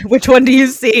one do you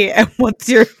see, and what's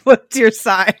your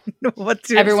sign? What's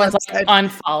your Everyone's like,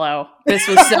 unfollow. This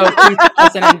was so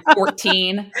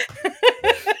 2014.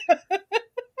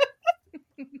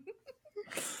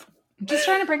 I'm just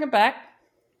trying to bring it back.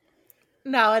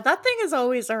 No, that thing is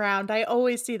always around. I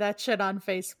always see that shit on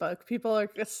Facebook. People are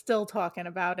still talking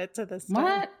about it to this day.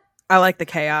 What? I like the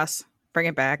chaos. Bring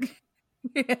it back.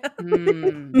 Yeah.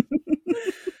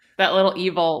 That little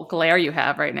evil glare you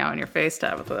have right now in your face,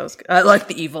 Tabitha. I like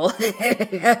the evil.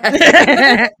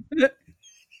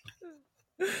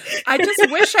 I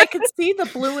just wish I could see the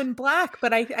blue and black,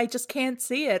 but I just can't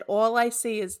see it. All I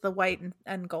see is the white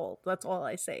and gold. That's all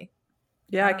I see.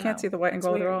 Yeah, I can't see the white and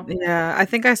gold at all. Yeah, I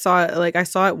think I saw it. Like I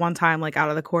saw it one time, like out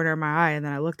of the corner of my eye, and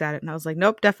then I looked at it and I was like,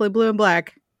 nope, definitely blue and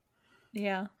black.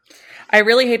 Yeah. I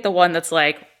really hate the one that's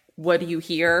like, what do you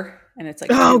hear? And it's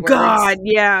like, oh god,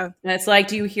 yeah. And it's like,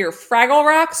 do you hear Fraggle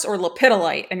Rocks or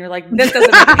Lepidolite? And you're like, this doesn't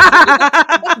make any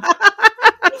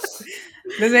sense.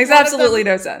 This makes absolutely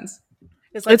no sense.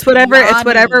 It's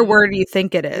whatever word you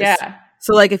think it is. Yeah.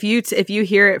 So like if you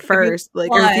hear it first, or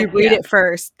if you read it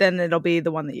first, then it'll be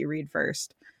the one that you read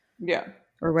first. Yeah.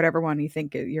 Or whatever one you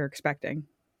think you're expecting.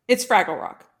 It's Fraggle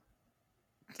Rock.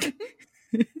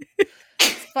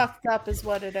 Fucked up is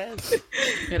what it is.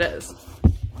 It is.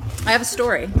 I have a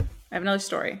story. I have another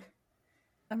story.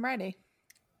 I'm ready.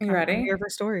 You ready? I'm here for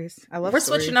stories. I love. We're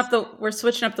switching up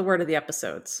the word of the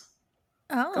episodes.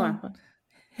 Oh, go on.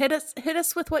 Hit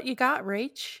us with what you got,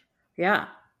 Rach. Yeah,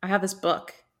 I have this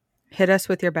book. Hit us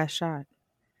with your best shot.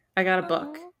 I got a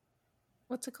book.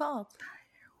 What's it called?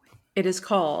 It is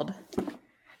called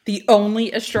The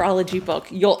Only Astrology Book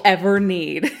You'll Ever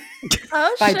Need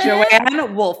by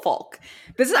Joanne Woolfolk.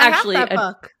 This is actually a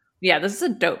book. Yeah, this is a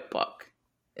dope book.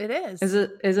 It is.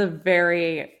 Is a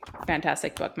very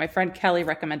fantastic book. My friend Kelly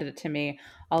recommended it to me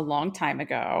a long time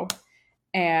ago,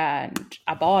 and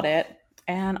I bought it,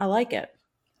 and I like it.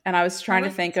 And I was trying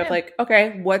to think of like,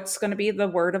 okay, what's going to be the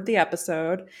word of the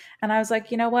episode? And I was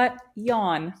like, you know what?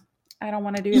 Yawn. I don't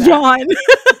want to do that. Yawn.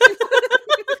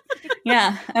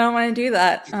 Yeah, I don't want to do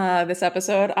that this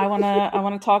episode. I want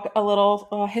to talk a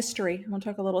little history. I want to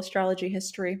talk a little astrology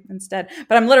history instead.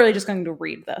 But I'm literally just going to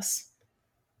read this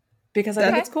because I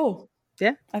think it's cool.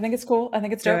 Yeah. I think it's cool. I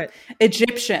think it's dope.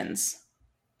 Egyptians.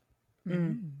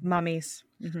 Mummies.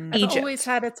 Mm-hmm. I've always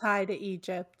had a tie to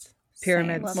Egypt.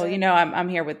 Pyramids. Well, you know, I'm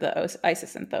here with the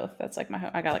Isis and Thoth. That's like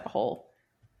I got like a whole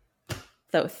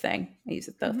Thoth thing. I use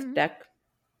a Thoth deck.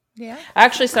 Yeah. I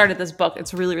actually started this book.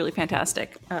 It's really, really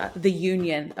fantastic. The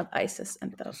Union of Isis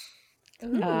and Thoth.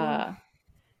 It's a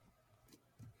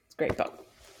great book.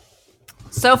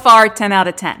 So far, 10 out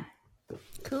of 10.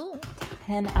 Cool.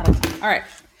 10 out of 10. All right.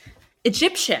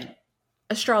 Egyptian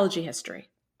astrology history.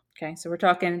 Okay, so we're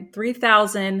talking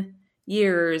 3,000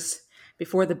 years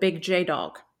before the big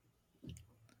J-Dog.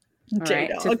 All right,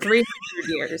 to 300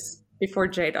 years before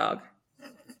J-Dog.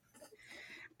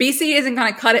 BC isn't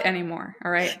going to cut it anymore,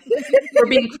 all right? We're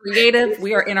being creative.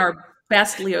 We are in our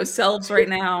best Leo selves right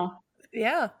now.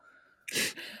 Yeah.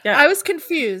 I was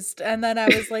confused, and then I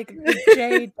was like, the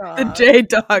J-Dog. The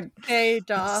J-Dog.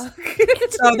 J-Dog.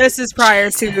 So this is prior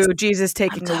to Jesus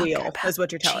taking the wheel, is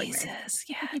what you're telling me.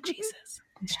 Yeah, Jesus.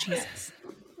 It's Jesus.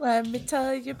 Let me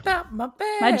tell you about my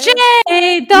bed. My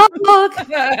J-Dog.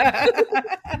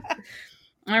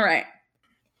 All right.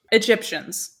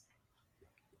 Egyptians.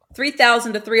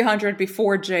 3,000 to 300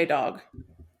 before J-Dog.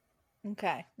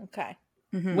 Okay.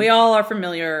 Mhm. We all are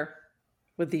familiar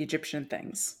with the Egyptian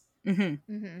things.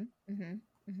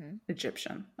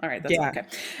 Egyptian. All right, that's okay.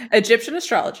 Egyptian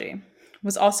astrology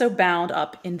was also bound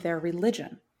up in their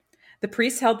religion. The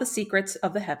priests held the secrets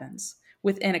of the heavens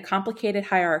within a complicated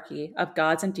hierarchy of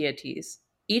gods and deities.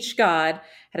 Each god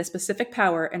had a specific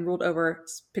power and ruled over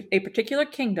a particular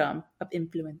kingdom of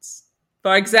influence.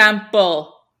 For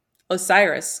example,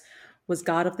 Osiris was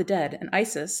god of the dead, and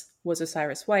Isis was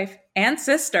Osiris' wife and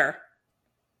sister.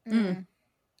 Things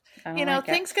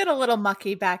get a little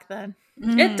mucky back then.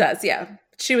 It does, yeah.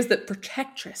 She was the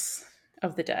protectress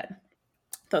of the dead.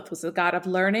 Thoth was the god of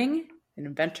learning, an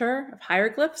inventor of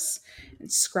hieroglyphs,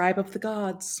 and scribe of the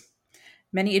gods.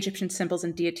 Many Egyptian symbols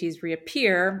and deities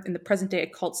reappear in the present-day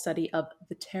occult study of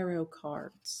the tarot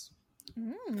cards.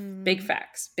 Big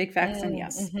facts, and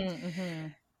yes.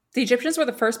 The Egyptians were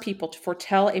the first people to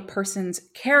foretell a person's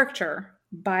character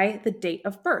by the date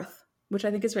of birth, which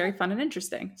I think is very fun and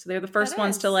interesting. So they're the first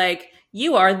ones to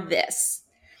you are this.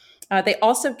 They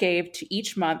also gave to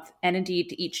each month, and indeed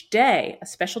to each day, a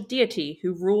special deity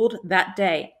who ruled that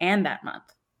day and that month.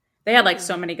 They had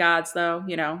so many gods, though,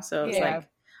 so it's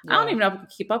I don't even know if we can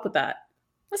keep up with that.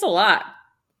 That's a lot.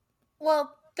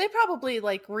 Well, they probably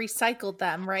recycled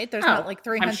them, right? There's not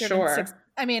 306. Sure.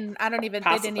 I mean, I don't even.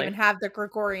 Possibly. They didn't even have the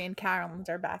Gregorian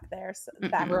calendar back there. So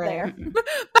back there,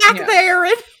 there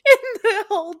in the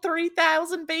whole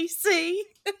 3000 BC.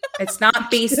 It's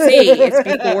not BC. It's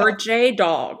before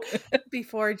J-Dog.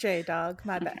 Before J-Dog.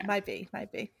 My bad. Might be.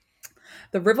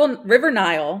 The river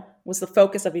Nile was the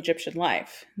focus of Egyptian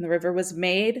life. And the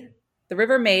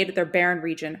river made their barren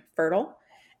region fertile.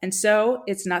 And so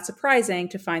it's not surprising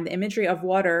to find the imagery of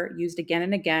water used again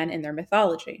and again in their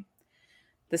mythology.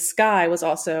 The sky was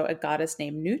also a goddess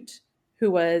named Nut,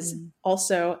 who was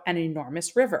also an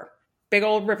enormous river. Big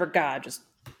old river god, just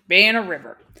being a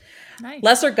river. Nice.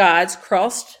 Lesser gods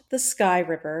crossed the sky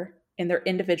river in their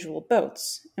individual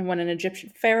boats. And when an Egyptian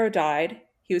pharaoh died,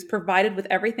 he was provided with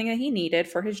everything that he needed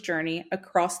for his journey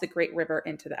across the great river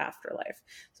into the afterlife.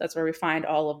 So that's where we find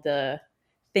all of the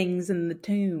things in the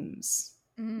tombs.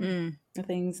 The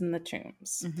things in the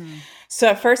tombs. So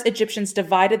at first, Egyptians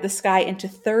divided the sky into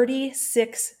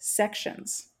 36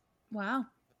 sections. Wow.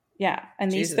 Yeah.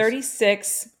 And these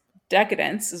 36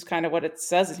 decadents is kind of what it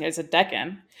says here. It's a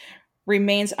decan.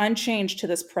 Remains unchanged to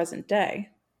this present day.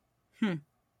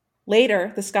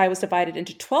 Later, the sky was divided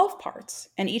into 12 parts,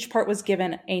 and each part was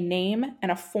given a name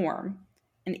and a form.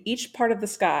 And each part of the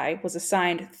sky was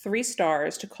assigned 3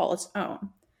 stars to call its own.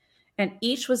 And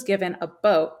each was given a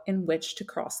boat in which to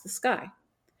cross the sky.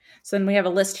 So then we have a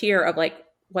list here of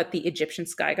what the Egyptian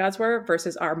sky gods were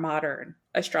versus our modern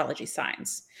astrology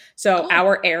signs. So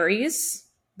our Aries,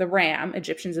 the ram,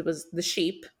 Egyptians, it was the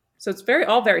sheep. So it's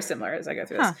all very similar as I go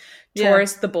through this.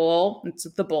 Taurus, the bull, it's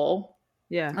the bull.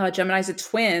 Yeah. Gemini's the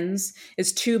twins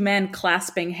is 2 men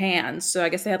clasping hands. So I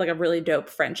guess they had a really dope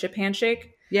friendship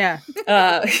handshake. Yeah.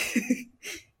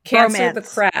 Cancer, the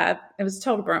crab. It was a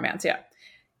total bromance, yeah.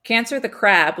 Cancer, the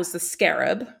crab, was the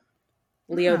scarab.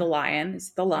 Leo, the lion, is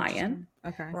the lion.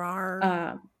 Okay.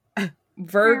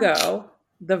 Virgo,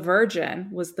 the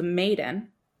virgin, was the maiden.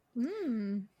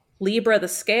 Libra, the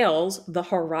scales, the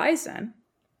horizon.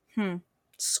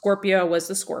 Scorpio was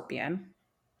the scorpion.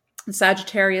 And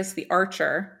Sagittarius, the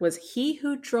archer, was he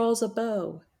who draws a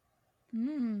bow.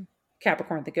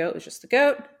 Capricorn, the goat, was just the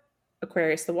goat.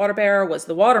 Aquarius, the water bearer, was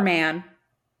the waterman.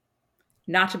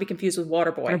 Not to be confused with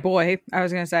Waterboy. Or boy, I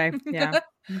was going to say. Yeah.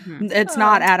 It's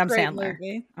not Adam Sandler.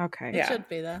 Movie. Okay. It should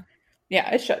be, though.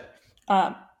 Yeah, it should.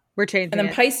 We're changing And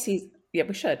then Pisces. Yeah,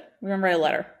 we should. We're going to write a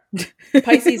letter.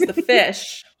 Pisces, the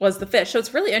fish, was the fish. So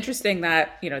it's really interesting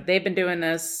that, they've been doing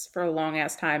this for a long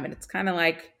ass time. And it's kind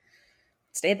of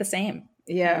stayed the same.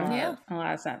 Yeah. In a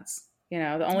lot of sense.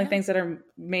 The only things that are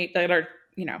made that are,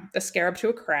 the scarab to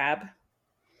a crab.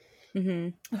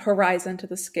 Horizon to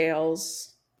the scales.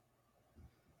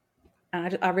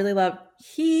 And I really love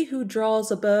he who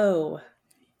draws a bow.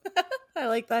 I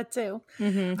like that too.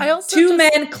 I also 2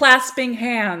 men clasping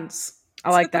hands.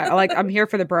 I like that. I'm here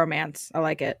for the bromance. I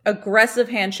like it. Aggressive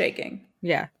handshaking.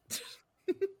 Yeah.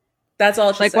 That's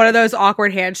all. She said. One of those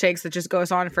awkward handshakes that just goes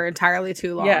on for entirely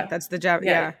too long. Yeah. That's the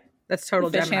yeah. That's total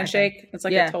fish Gemini handshake. thing. It's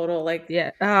a total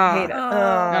Yeah. I hate it.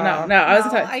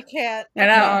 No. I can't. I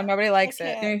know. No, nobody likes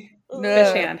it.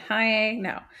 Fish hand. Hi.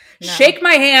 No. Shake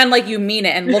my hand like you mean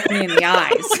it and look me in the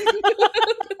eyes.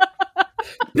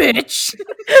 Bitch.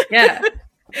 Yeah.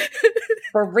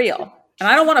 For real. And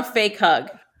I don't want a fake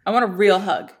hug. I want a real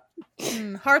hug.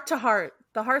 Heart to heart.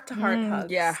 The heart to heart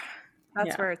hugs. Yeah.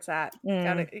 That's where it's at.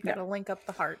 You gotta link up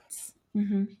the hearts.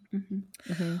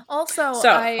 Also,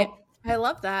 I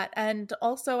love that. And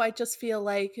also I just feel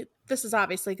like this is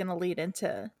obviously going to lead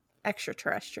into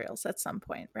extraterrestrials at some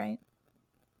point, right?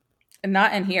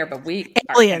 Not in here, but we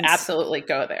can absolutely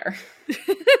go there.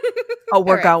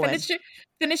 We're going.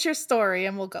 Finish your story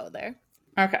and we'll go there.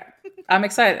 Okay. I'm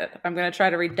excited. I'm going to try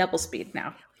to read double speed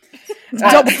now.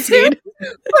 Double speed.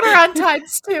 Put her on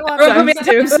times 2. Times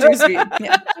 2 speed.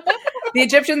 Yeah. The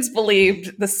Egyptians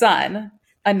believed the sun,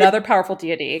 another powerful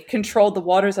deity, controlled the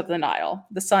waters of the Nile.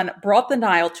 The sun brought the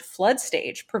Nile to flood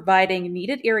stage, providing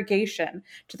needed irrigation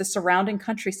to the surrounding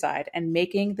countryside and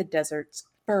making the deserts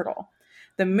fertile.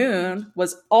 The moon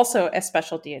was also a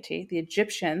special deity. The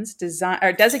Egyptians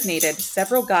designated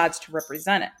several gods to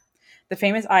represent it. The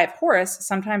famous Eye of Horus,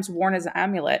 sometimes worn as an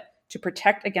amulet to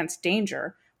protect against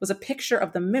danger, was a picture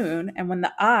of the moon, and when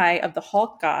the eye of the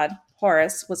hawk god,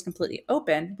 Horus, was completely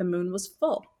open, the moon was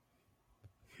full.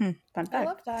 Fun fact. I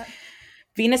love that.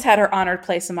 Venus had her honored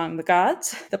place among the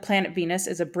gods. The planet Venus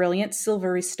is a brilliant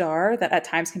silvery star that at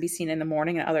times can be seen in the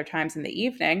morning and other times in the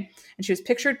evening. And she was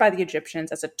pictured by the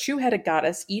Egyptians as a 2-headed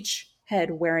goddess, each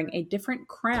head wearing a different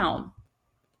crown.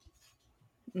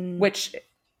 Which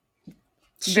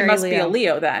she Very must Leo. be a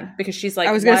Leo then, because she's like,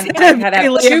 I was gonna one say, had to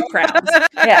have Leo. 2 crowns.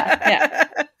 Yeah.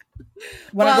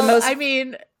 One of the most. I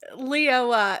mean,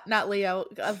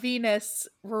 Venus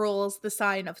rules the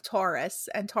sign of Taurus,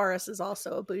 and Taurus is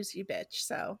also a boozy bitch,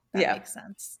 so that makes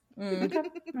sense.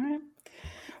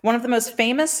 One of the most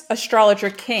famous astrologer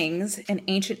kings in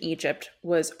ancient Egypt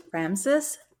was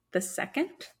Ramses II.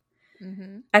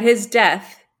 At his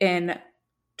death in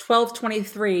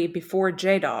 1223 before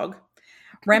J-Dog,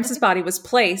 Ramses' body was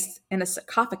placed in a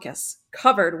sarcophagus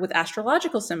covered with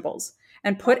astrological symbols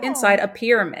and put inside a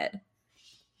pyramid.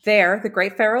 There, the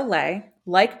great pharaoh lay,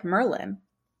 like Merlin,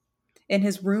 in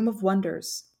his room of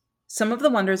wonders. Some of the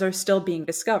wonders are still being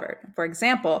discovered. For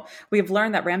example, we have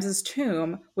learned that Ramses'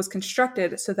 tomb was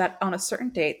constructed so that on a certain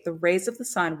date, the rays of the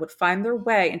sun would find their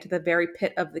way into the very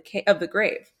pit of the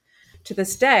grave. To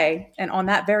this day, and on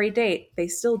that very date, they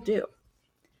still do.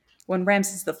 When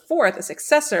Ramses IV, a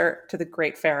successor to the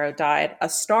great pharaoh, died, a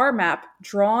star map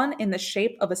drawn in the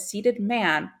shape of a seated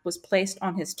man was placed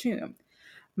on his tomb.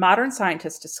 Modern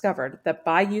scientists discovered that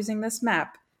by using this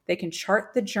map, they can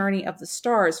chart the journey of the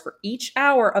stars for each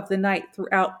hour of the night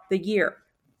throughout the year.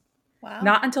 Wow.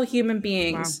 Not until human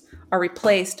beings are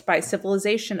replaced by a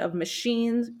civilization of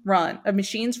machines run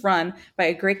by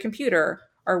a great computer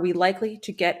are we likely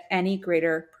to get any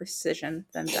greater precision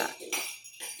than that.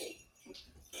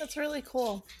 That's really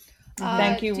cool.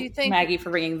 Thank you, Maggie,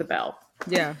 for ringing the bell.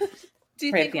 Yeah. Do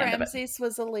you think Ramses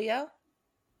was a Leo?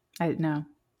 No.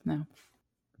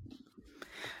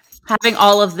 Having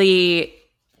all of it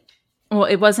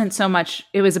wasn't so much,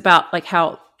 it was about like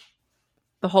how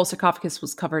the whole sarcophagus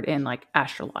was covered in like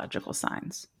astrological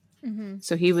signs.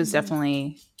 So he was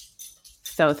definitely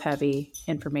Thoth heavy,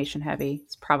 information heavy.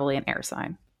 It's probably an air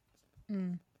sign.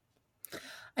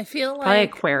 I feel like probably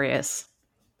Aquarius.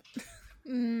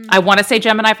 I want to say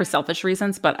Gemini for selfish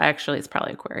reasons, but actually it's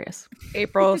probably Aquarius.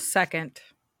 April 2nd.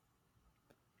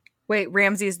 Wait,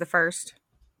 Ramses the 1st.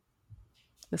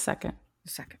 The 2nd.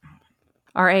 The 2nd.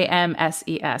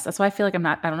 Ramses. That's why I feel like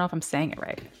I don't know if I'm saying it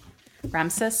right.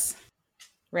 Ramses?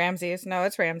 Ramses. No,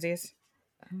 it's Ramses.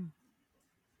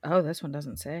 Oh, this one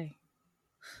doesn't say.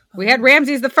 We had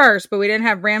Ramses the 1st, but we didn't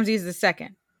have Ramses the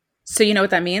 2nd. So you know what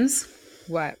that means?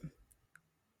 What?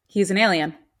 He's an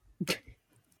alien.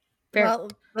 Fair. Well,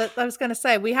 I was going to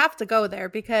say, we have to go there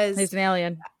because he's an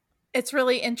alien. It's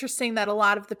really interesting that a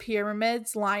lot of the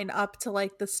pyramids line up to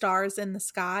like the stars in the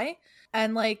sky,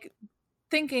 and like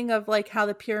thinking of like how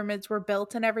the pyramids were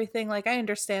built and everything, like I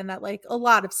understand that like a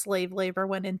lot of slave labor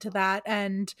went into that,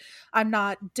 and I'm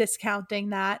not discounting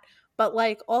that, but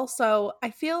like also I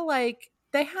feel like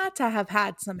they had to have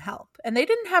had some help, and they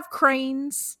didn't have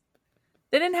cranes.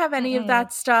 They didn't have any of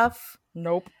that stuff.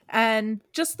 Nope. And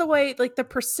just the way, like the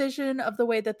precision of the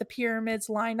way that the pyramids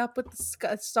line up with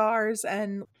the stars,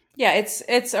 and yeah,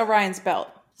 it's Orion's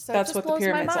belt. So that's what the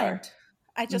pyramids are.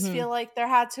 I just feel like there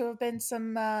had to have been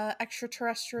some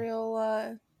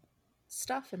extraterrestrial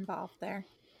stuff involved there.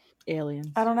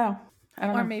 Aliens. I don't know.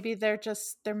 Or maybe they're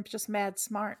just mad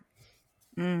smart.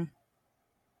 That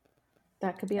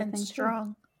could be a thing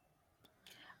strong. Too.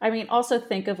 I mean, also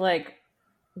think of like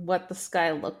what the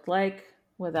sky looked like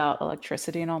without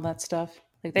electricity and all that stuff.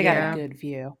 Like they got a good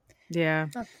view. Yeah.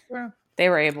 That's true. They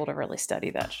were able to really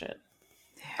study that shit.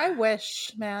 I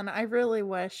wish, man. I really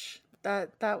wish.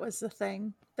 that was the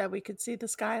thing, that we could see the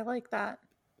sky like that.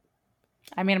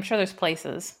 I mean, I'm sure there's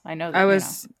places. I know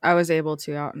that, I was able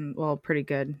to out in, well, pretty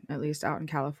good, at least out in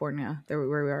California. There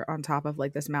where we were on top of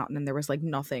like this mountain, and there was like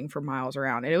nothing for miles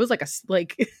around, and it was like I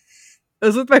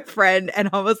was with my friend, and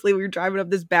honestly, we were driving up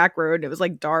this back road, and it was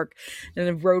like dark, and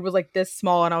the road was like this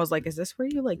small, and I was like, "Is this where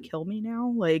you like kill me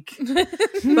now?" Like,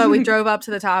 but we drove up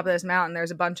to the top of this mountain. There's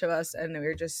a bunch of us, and we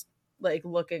were just like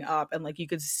looking up, and like you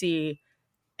could see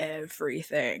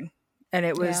everything, and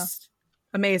it was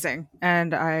amazing.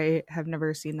 And I have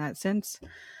never seen that since,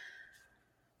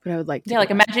 but I would like to. Yeah, like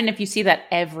imagine if you see that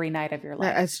every night of your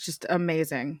life. It's just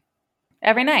amazing.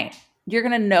 Every night, you're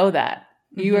gonna know that.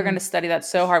 You are going to study that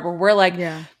so hard. Where we're like,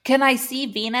 can I see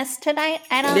Venus tonight?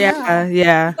 I don't know.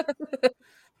 Yeah.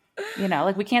 You know,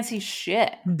 like we can't see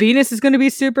shit. Venus is going to be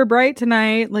super bright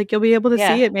tonight. Like you'll be able to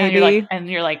see it maybe. And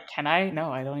you're like, can I? No,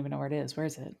 I don't even know where it is. Where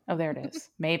is it? Oh, there it is.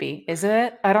 Maybe. Is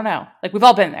it? I don't know. Like we've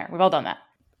all been there. We've all done that.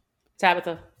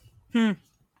 Tabitha, I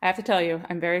have to tell you,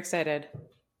 I'm very excited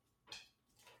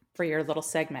for your little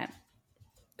segment.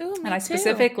 Ooh, and I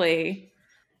specifically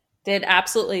did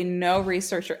absolutely no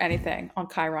research or anything on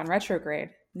Chiron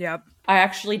retrograde. Yep. I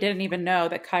actually didn't even know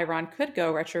that Chiron could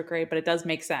go retrograde, but it does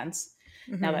make sense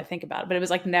now that I think about it. But it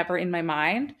was like never in my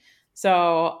mind.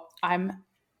 So I'm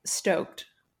stoked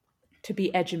to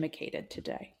be edumacated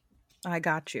today. I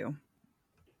got you.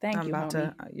 Thank you,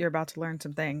 homie. You're about to learn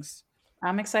some things.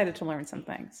 I'm excited to learn some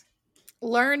things.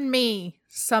 Learn me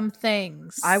some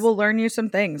things. I will learn you some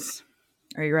things.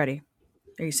 Are you ready?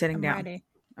 Are you sitting down? Ready.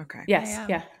 Okay. Yes.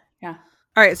 Yeah. All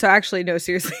right. So actually, no,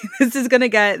 seriously,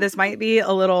 this might be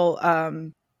a little,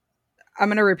 I'm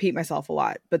going to repeat myself a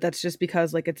lot, but that's just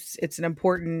because like it's an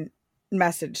important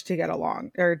message to get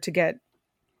along or to get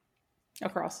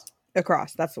across.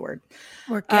 That's the word.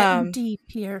 We're getting deep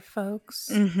here, folks.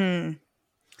 Mm-hmm.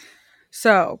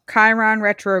 So Chiron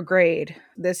retrograde.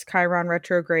 This Chiron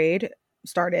retrograde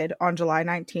started on July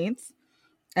 19th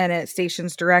and it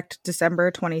stations direct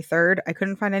December 23rd. I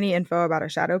couldn't find any info about a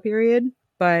shadow period,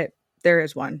 but there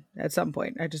is one at some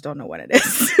point. I just don't know when it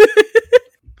is.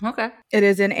 Okay. It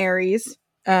is in Aries.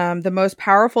 The most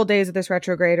powerful days of this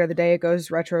retrograde are the day it goes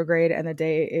retrograde and the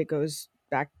day it goes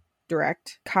back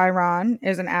direct. Chiron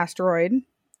is an asteroid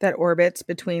that orbits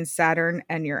between Saturn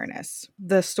and Uranus.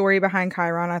 The story behind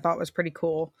Chiron I thought was pretty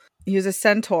cool. He was a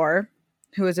centaur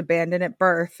who was abandoned at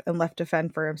birth and left to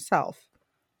fend for himself.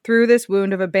 Through this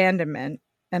wound of abandonment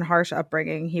and harsh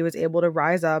upbringing, he was able to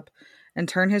rise up and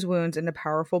turn his wounds into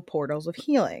powerful portals of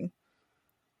healing.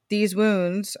 These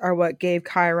wounds are what gave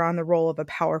Chiron the role of a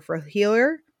powerful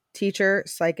healer, teacher,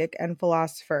 psychic, and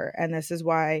philosopher. And this is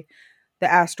why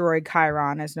the asteroid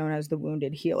Chiron is known as the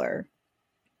wounded healer.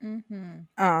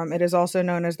 Mm-hmm. It is also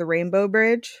known as the Rainbow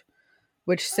Bridge,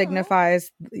 which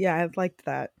signifies... Yeah, I liked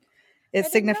that. It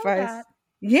signifies...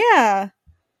 Yeah.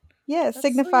 Yeah, it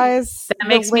signifies... Sweet. That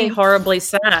makes me horribly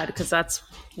sad because that's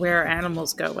where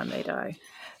animals go when they die.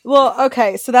 Well,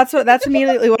 okay, so that's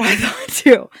immediately what I thought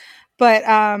too. But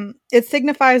it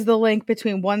signifies the link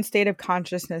between one state of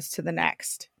consciousness to the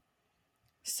next.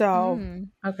 So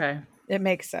okay, it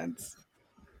makes sense.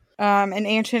 In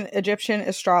ancient Egyptian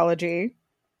astrology,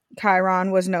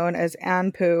 Chiron was known as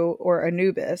Anpu or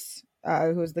Anubis,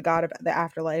 who was the god of the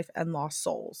afterlife and lost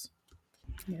souls.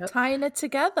 Yep. Tying it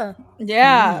together.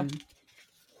 Yeah.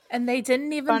 And they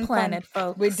didn't even plan it,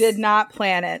 folks. We did not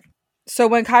plan it. So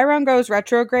when Chiron goes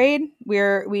retrograde, we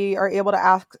are able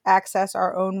to access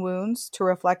our own wounds to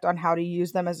reflect on how to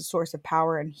use them as a source of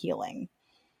power and healing.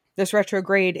 This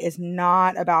retrograde is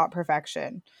not about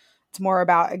perfection. It's more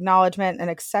about acknowledgement and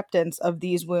acceptance of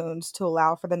these wounds to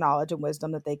allow for the knowledge and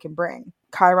wisdom that they can bring.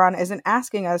 Chiron isn't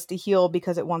asking us to heal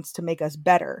because it wants to make us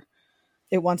better.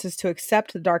 It wants us to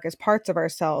accept the darkest parts of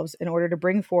ourselves in order to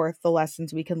bring forth the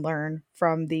lessons we can learn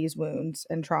from these wounds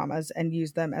and traumas and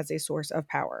use them as a source of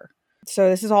power. So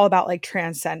this is all about like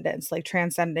transcendence, like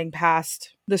transcending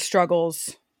past the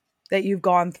struggles that you've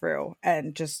gone through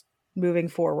and just moving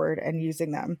forward and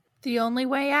using them. The only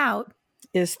way out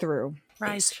is through.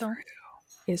 Right.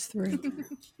 Is through.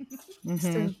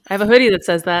 Mm-hmm. I have a hoodie that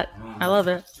says that. I love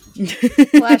it.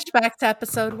 Flashback to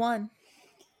episode 1.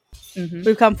 Mm-hmm.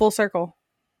 We've come full circle.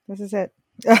 This is it.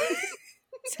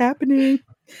 It's happening.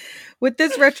 With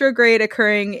this retrograde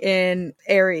occurring in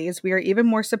Aries, we are even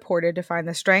more supported to find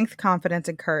the strength, confidence,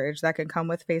 and courage that can come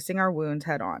with facing our wounds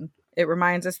head on. It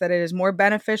reminds us that it is more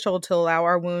beneficial to allow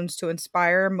our wounds to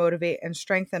inspire, motivate, and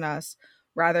strengthen us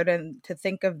rather than to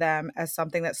think of them as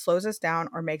something that slows us down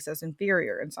or makes us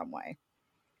inferior in some way.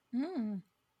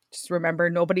 Just remember,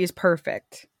 nobody's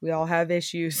perfect. We all have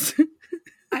issues.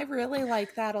 I really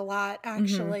like that a lot,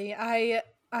 actually.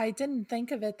 I didn't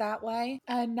think of it that way.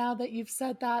 And now that you've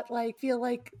said that, like, feel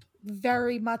like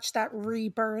very much that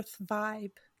rebirth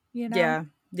vibe, you know?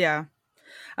 Yeah.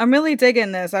 I'm really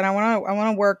digging this, and I want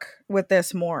to work with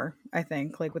this more. I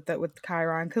think, like, with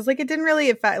Chiron, because like it didn't really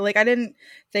affect. Like, I didn't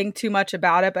think too much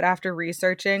about it, but after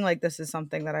researching, like, this is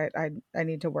something that I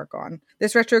need to work on.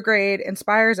 This retrograde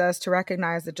inspires us to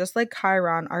recognize that just like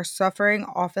Chiron, our suffering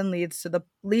often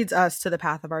leads us to the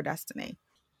path of our destiny,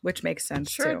 which makes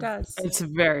sense Sure too. does. It's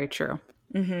very true.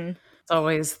 Mm-hmm. It's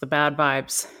always the bad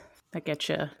vibes that get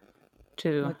you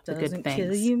to What the good doesn't things.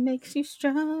 kill you makes you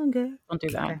stronger. Don't do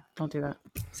that. Okay. Don't do that.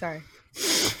 Sorry.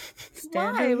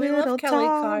 Why? We love Kelly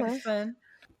Clarkson.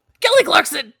 Kelly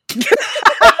Clarkson!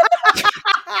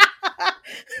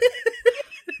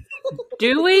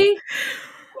 Do we?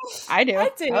 I do.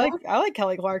 I do. I like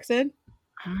Kelly Clarkson.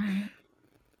 All right.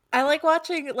 I like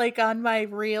watching, like, on my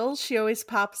reels, she always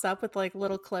pops up with, like,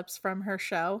 little clips from her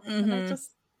show. And I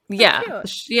just, Yeah.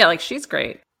 cute. Yeah, like she's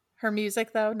great. Her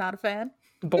music, though, not a fan.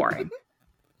 Boring.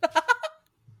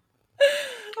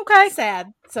 Okay.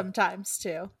 Sad sometimes,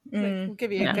 too. Like, we'll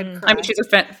give you a good cry. I mean, she's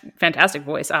a fantastic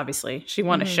voice, obviously. She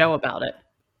won a show about it.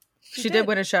 She did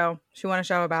win a show. She won a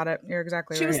show about it. You're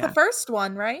exactly right. She was the first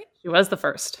one, right? She was the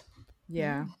first.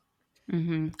 Yeah.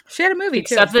 Mm-hmm. She had a movie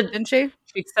too, didn't she?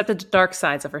 She accepted the dark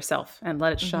sides of herself and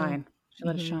let it shine. She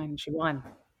let it shine and she won.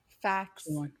 Facts.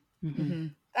 She won. Mm-hmm.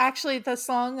 Actually, the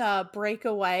song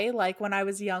Breakaway, like when I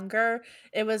was younger,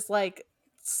 it was like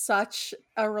such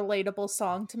a relatable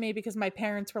song to me because my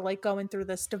parents were like going through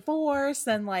this divorce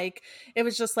and like it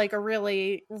was just like a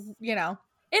really, you know,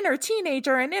 inner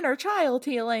teenager and inner child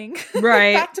healing.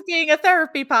 Right. Back to being a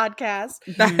therapy podcast.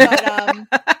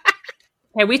 But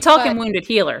hey, we talking wounded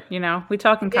healer, you know? We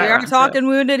talking Chiron. We are talking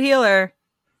wounded healer.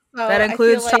 so That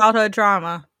includes childhood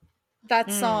trauma.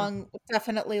 That song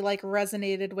definitely like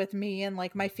resonated with me and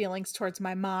like my feelings towards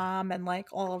my mom and like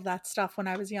all of that stuff when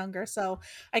I was younger. So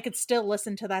I could still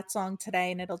listen to that song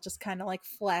today and it'll just kind of like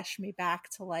flash me back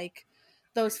to like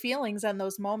those feelings and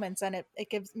those moments. And it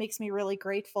makes me really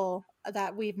grateful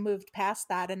that we've moved past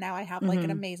that. And now I have like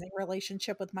an amazing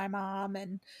relationship with my mom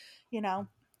and, you know.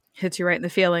 Hits you right in the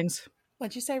feelings.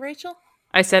 What'd you say, Rachel?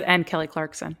 I said, and Kelly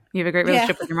Clarkson. You have a great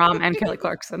relationship with your mom and Kelly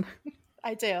Clarkson.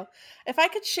 I do. If I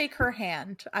could shake her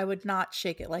hand, I would not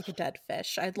shake it like a dead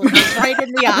fish. I'd look her right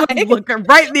in the eye. Look her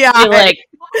right in the eye. Be like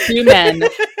two men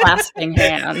clasping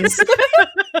hands.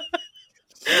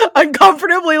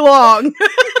 Uncomfortably long.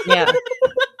 Yeah.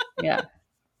 Yeah.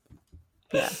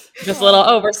 Yeah. Just a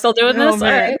little, we're still doing this? All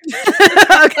right.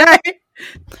 Okay.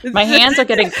 My hands are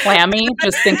getting clammy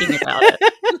just thinking about it.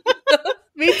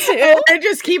 Me too. It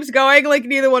just keeps going. Like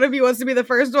neither one of you wants to be the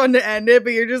first one to end it,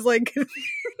 but you're just like.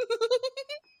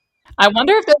 I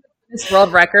wonder if there's this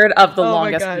world record of the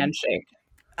longest handshake.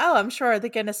 Oh, I'm sure the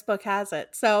Guinness Book has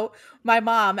it. So my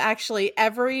mom actually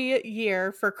every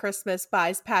year for Christmas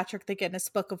buys Patrick the Guinness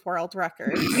Book of World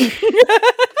Records.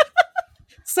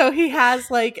 So he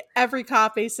has like every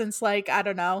copy since like, I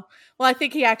don't know. Well, I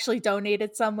think he actually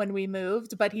donated some when we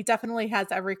moved, but he definitely has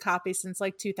every copy since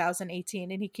like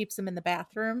 2018 and he keeps them in the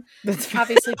bathroom.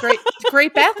 Obviously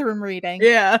great bathroom reading.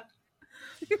 Yeah.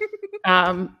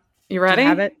 You ready?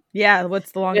 Have it? Yeah.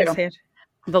 What's the longest handshake?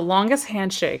 The longest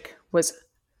handshake was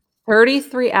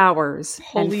 33 hours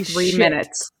and 3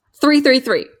 minutes.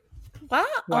 333. Wow.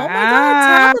 Oh my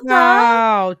God.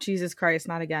 Wow. Jesus Christ.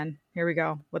 Not again. Here we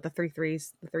go. With the 3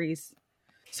 threes. The threes.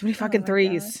 So many fucking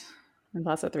threes. And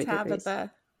lots of 3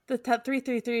 Tabitha. The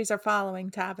 333s are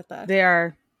following Tabitha. They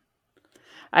are.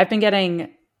 I've been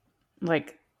getting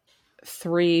like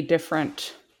 3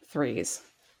 different threes.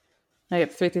 I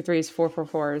get 333s,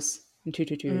 444s, and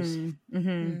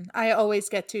 222s. I always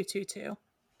get 222.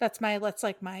 That's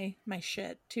like my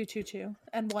shit. 222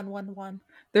 and 111.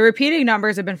 The repeating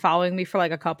numbers have been following me for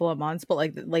like a couple of months, but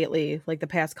like lately, like the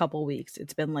past couple of weeks,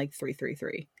 it's been like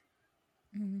 333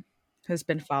 has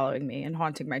been following me and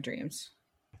haunting my dreams.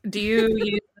 Do you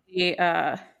use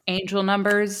the angel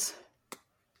numbers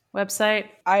website?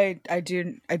 I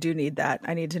do need that.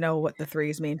 I need to know what the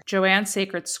threes mean. Joanne's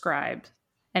Sacred Scribe,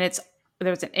 and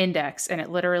there's an index, and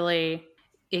it literally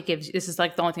this is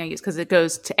like the only thing I use because it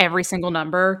goes to every single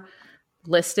number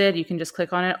listed. You can just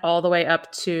click on it all the way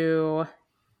up to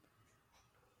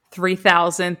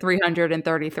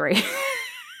 3,333.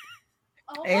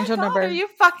 Oh angel my God, number. are you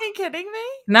fucking kidding me?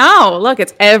 No, look,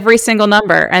 it's every single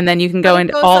number, and then you can go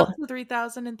into all up to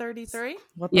 3,033.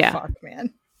 What the fuck,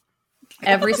 man?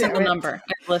 Every single number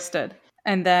is listed,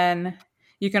 and then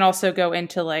you can also go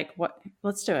into like what?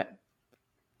 Let's do it.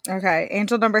 Okay,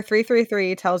 angel number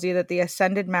 333 tells you that the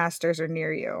ascended masters are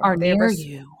near you. Are They near have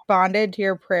you. responded to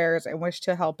your prayers and wish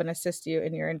to help and assist you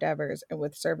in your endeavors and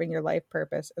with serving your life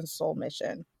purpose and soul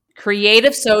mission.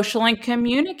 Creative, social, and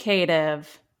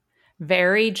communicative.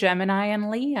 Very Gemini and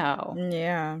Leo.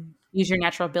 Yeah. Use your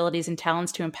natural abilities and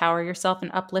talents to empower yourself and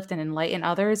uplift and enlighten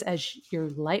others as your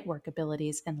light work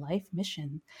abilities and life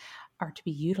mission are to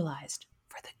be utilized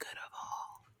for the good of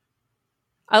all.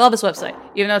 I love this website,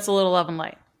 even though it's a little love and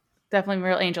light. Definitely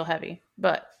real angel heavy,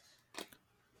 but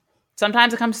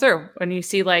sometimes it comes through when you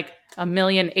see like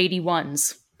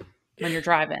 1,081s when you're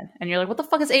driving and you're like, what the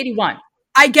fuck is 81?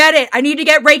 I get it. I need to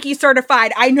get Reiki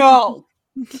certified. I know.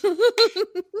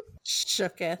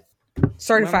 Shooketh.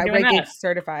 Certified. When are we doing Reiki that?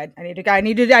 certified.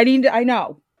 I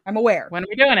know. I'm aware. When are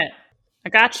we doing it? I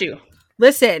got you.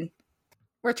 Listen.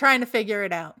 We're trying to figure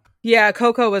it out. Yeah,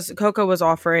 Coco was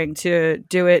offering to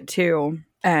do it too.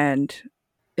 And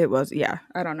it was,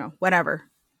 I don't know. Whatever.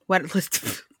 I'm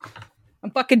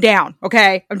fucking down.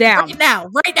 Okay. I'm down.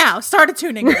 Right now. Start a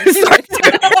tuning.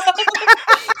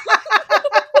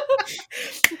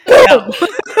 No.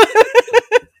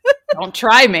 Don't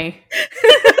try me.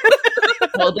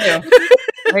 Will do.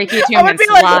 Reiki attunements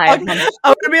live.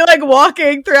 I'm gonna be like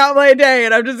walking throughout my day,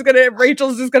 and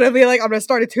Rachel's just gonna be like, I'm gonna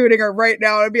start tuning her right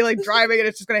now, and I'll be like driving, and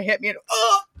it's just gonna hit me, and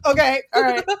okay, all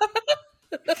right.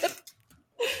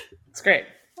 It's great.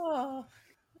 Oh,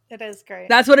 it is great.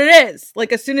 That's what it is.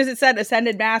 Like as soon as it said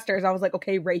Ascended Masters, I was like,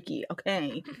 okay, Reiki,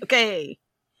 okay.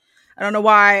 I don't know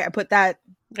why I put that.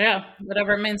 Yeah,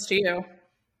 whatever it means to you.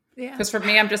 Yeah, because for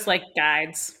me, I'm just like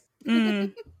guides.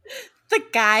 The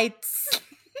guides.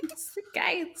 It's the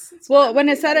guides. Well, when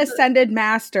it said Ascended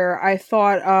Master, I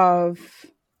thought of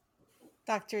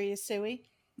Dr. Yasui.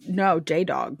 No,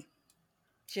 J-Dog.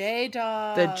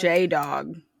 J-Dog. The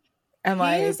J-Dog. And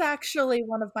he is actually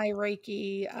one of my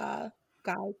Reiki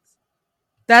guides.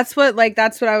 That's what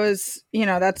I was,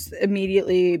 that's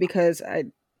immediately because I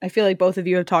feel like both of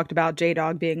you have talked about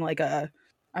J-Dog being like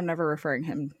I'm never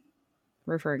referring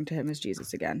to him as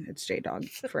Jesus again. It's J-Dog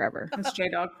forever. It's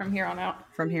J-Dog from here on out.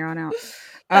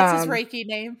 That's his Reiki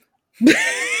name.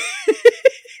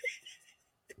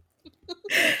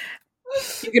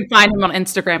 You can find him on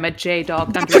Instagram at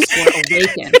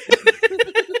jdog_awaken.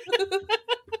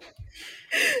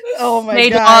 Oh my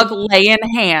J-Dog God. laying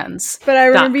hands. But I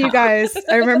remember you guys.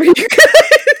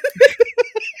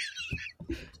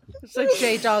 It's like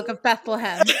J-Dog of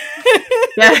Bethlehem.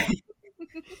 Yeah.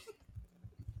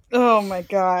 Oh my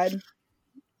God.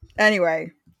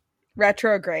 Anyway,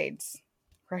 retrogrades.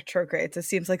 It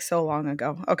seems like so long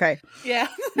ago. Okay. Yeah.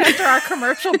 After our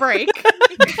commercial break.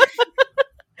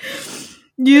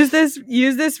 Use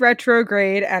this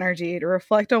retrograde energy to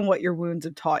reflect on what your wounds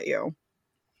have taught you.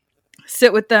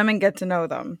 Sit with them and get to know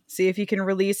them. See if you can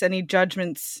release any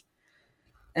judgments.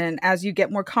 And as you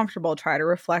get more comfortable, try to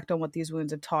reflect on what these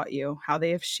wounds have taught you, how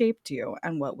they have shaped you,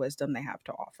 and what wisdom they have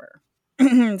to offer.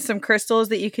 Some crystals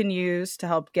that you can use to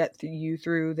help get you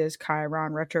through this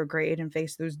Chiron retrograde and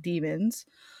face those demons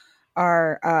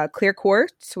are clear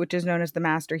quartz, which is known as the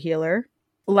master healer,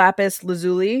 lapis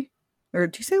lazuli, or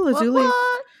do you say lazuli?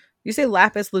 What? You say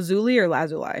lapis lazuli or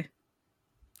lazuli?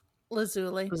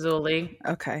 Lazuli.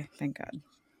 Okay, thank God.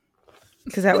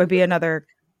 Because that would be another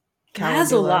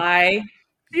Lazuli.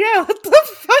 Yeah, what the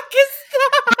fuck is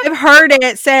that? I've heard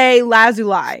it say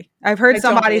lazuli. I've heard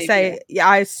somebody say, yeah,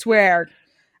 I swear.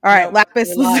 All right,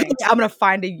 lapis lazuli. I'm going to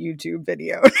find a YouTube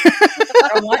video. I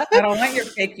don't want your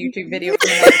fake YouTube video from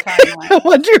another timeline. I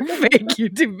want your fake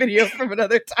YouTube video from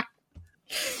another time.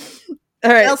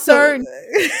 All right. Elcern.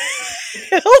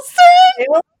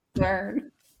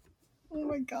 Elcern. Oh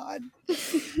my God.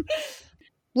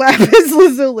 Lapis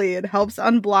lazuli. It helps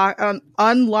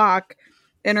unlock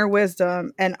inner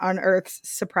wisdom and unearths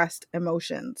suppressed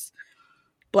emotions.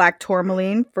 Black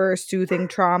tourmaline for soothing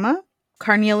trauma.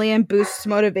 Carnelian boosts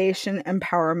motivation,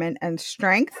 empowerment, and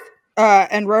strength.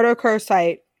 And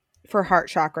rhodochrosite for heart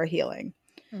chakra healing.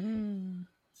 Mm.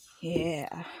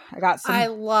 Yeah. I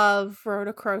love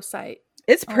rhodochrosite.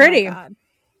 It's pretty. Oh my God.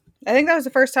 I think that was the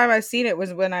first time I've seen it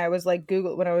was when I was like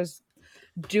when I was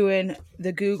doing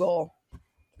the Google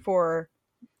for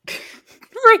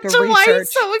Rachel, why are you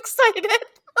so excited?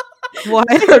 What?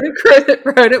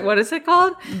 What is it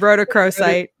called?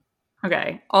 Rhodochrosite.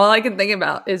 Okay. All I can think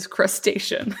about is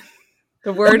crustacean.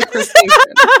 The word crustacean.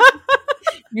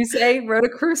 You say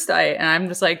rhodochrosite, and I'm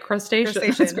just like,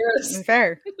 crustacean.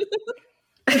 Fair.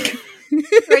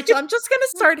 Rachel, I'm just gonna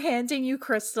start handing you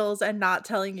crystals and not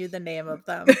telling you the name of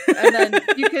them, and then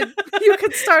you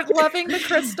could start loving the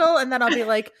crystal, and then I'll be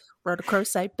like,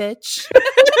 rhodochrosite, bitch.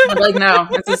 I'm like, no,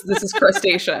 this is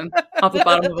crustacean off the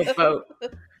bottom of a boat.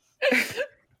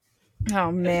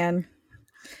 Oh man.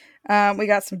 We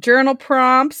got some journal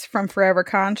prompts from Forever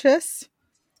Conscious.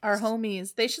 Our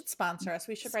homies, they should sponsor us.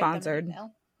 We should write them an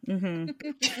email.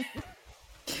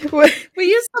 We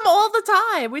use them all the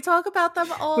time. We talk about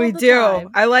them all the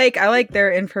time. I like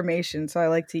their information, so I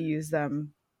like to use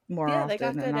them more often. Yeah, they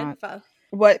got good info.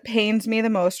 What pains me the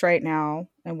most right now,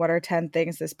 and what are 10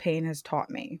 things this pain has taught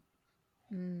me?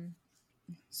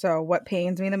 So, what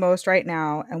pains me the most right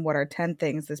now, and what are 10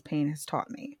 things this pain has taught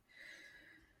me?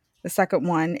 The second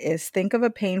one is think of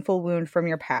a painful wound from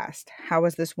your past. How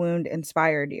has this wound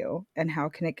inspired you, and how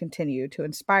can it continue to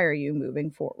inspire you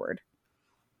moving forward?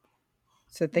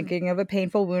 So thinking of a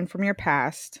painful wound from your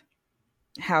past,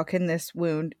 how has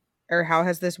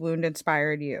this wound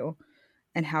inspired you,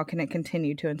 and how can it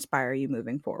continue to inspire you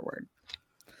moving forward?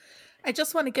 I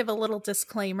just want to give a little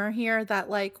disclaimer here that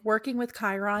like working with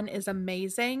Chiron is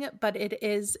amazing, but it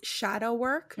is shadow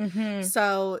work.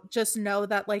 So just know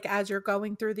that like as you're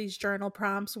going through these journal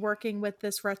prompts, working with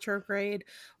this retrograde,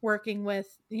 working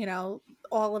with,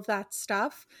 all of that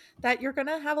stuff, that you're going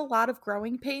to have a lot of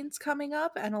growing pains coming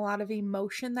up and a lot of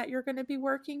emotion that you're going to be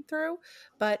working through.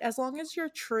 But as long as you're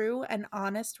true and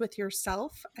honest with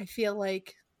yourself, I feel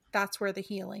like that's where the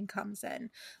healing comes in.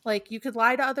 Like you could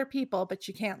lie to other people, but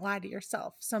you can't lie to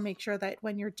yourself. So make sure that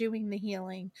when you're doing the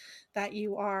healing that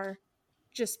you are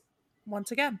just,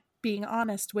 once again, being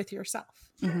honest with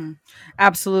yourself.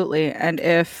 Absolutely. And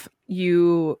if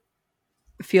you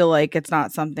feel like it's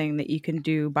not something that you can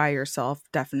do by yourself,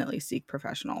 definitely seek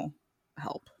professional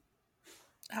help.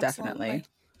 Absolutely. Definitely.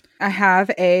 I have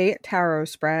a tarot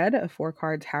spread, a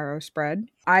 4-card tarot spread.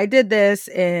 I did this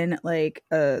in like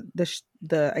the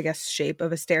I guess shape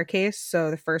of a staircase. So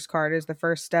the first card is the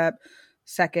first step,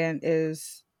 second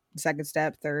is the second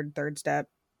step, third step,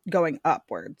 going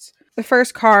upwards. The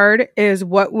first card is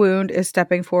what wound is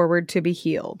stepping forward to be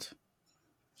healed.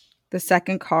 The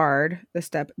second card,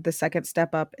 the second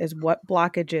step up is what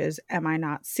blockages am I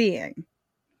not seeing?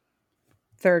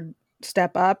 Third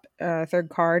step up, third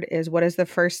card is what is the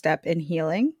first step in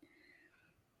healing?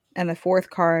 And the fourth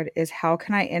card is how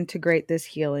can I integrate this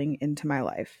healing into my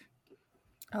life?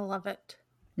 I love it.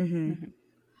 I'm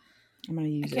going to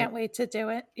use it. I can't wait to do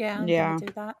it. Yeah, I'm going to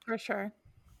do that for sure.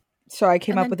 So I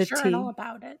came up with a journal tea.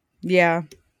 about it. Yeah.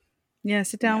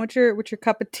 Sit down with your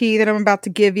cup of tea that I'm about to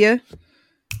give you,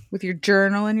 with your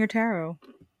journal and your tarot.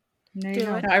 There you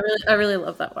go. I really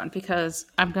love that one because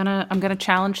I'm gonna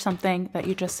challenge something that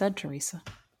you just said, Teresa.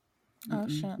 Oh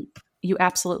shit! You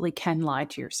absolutely can lie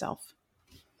to yourself,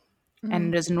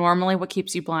 and it is normally what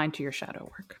keeps you blind to your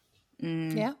shadow work.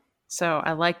 Yeah. So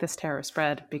I like this tarot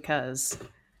spread because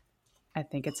I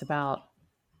think it's about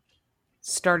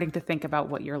starting to think about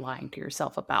what you're lying to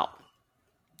yourself about.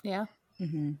 Yeah.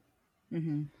 To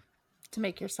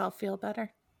make yourself feel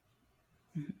better,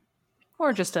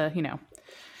 or just to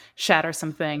shatter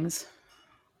some things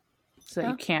so that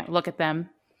you can't look at them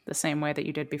the same way that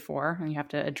you did before, and you have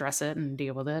to address it and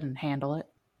deal with it and handle it.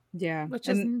 Yeah. Which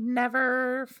is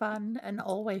never fun and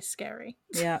always scary.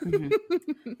 Yeah.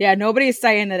 Yeah, nobody's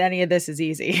saying that any of this is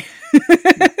easy.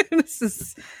 This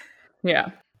is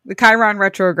the Chiron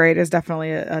retrograde is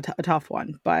definitely a tough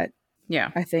one, but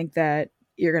I think that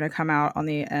you're going to come out on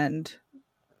the end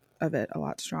of it a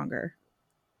lot stronger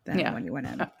than when you went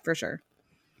in, for sure.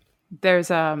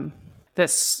 There's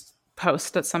this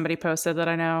post that somebody posted that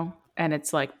I know, and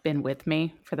it's like been with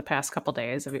me for the past couple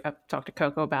days. I've talked to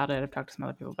Coco about it. I've talked to some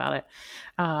other people about it.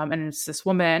 And it's this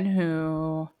woman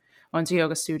who owns a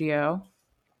yoga studio,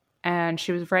 and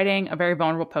she was writing a very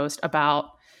vulnerable post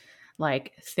about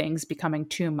like things becoming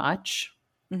too much.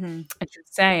 And she was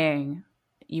saying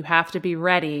you have to be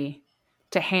ready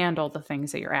to handle the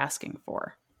things that you're asking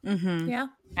for. Yeah.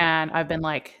 And I've been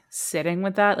like sitting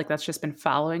with that. Like that's just been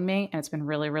following me. And it's been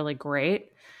really, really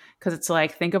great. Because it's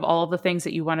like, think of all of the things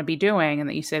that you want to be doing and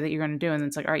that you say that you're going to do. And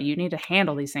it's like, all right, you need to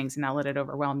handle these things and not let it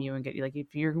overwhelm you and get you. Like,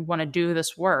 if you want to do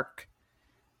this work,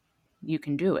 you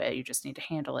can do it. You just need to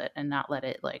handle it and not let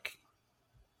it like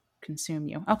consume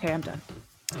you. Okay, I'm done.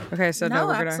 Okay, so now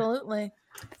we're going to... absolutely.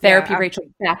 Therapy, Rachel,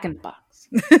 back in the box.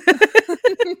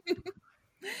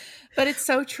 But it's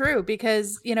so true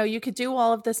because, you could do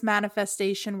all of this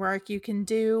manifestation work. You can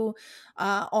do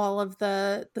all of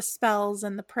the spells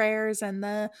and the prayers and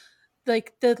the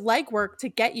legwork to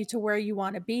get you to where you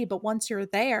want to be. But once you're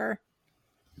there,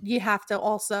 you have to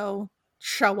also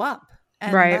show up.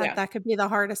 And that could be the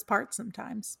hardest part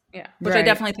sometimes. Yeah. Which I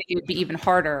definitely think it would be even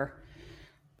harder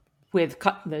with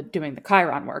doing the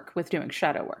Chiron work, with doing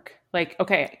shadow work. Like,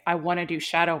 okay, I want to do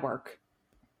shadow work,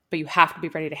 but you have to be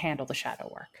ready to handle the shadow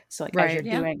work. So like as you're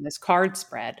doing this card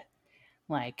spread,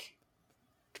 like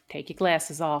take your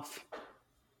glasses off.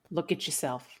 Look at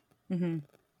yourself. Mm-hmm.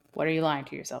 What are you lying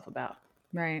to yourself about?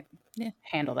 Right. Yeah.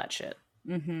 Handle that shit.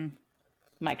 Mm-hmm.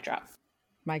 Mic drop.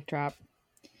 Mic drop.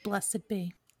 Blessed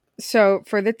be. So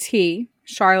for the tea,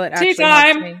 Charlotte Tea actually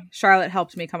time! helped me. Charlotte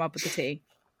helped me come up with the tea.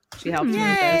 She helped me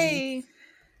with this. Yay!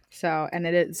 So, and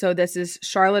it is, so this is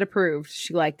Charlotte approved.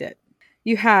 She liked it.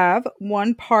 You have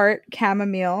 1 part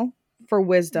chamomile for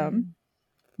wisdom,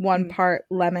 1 part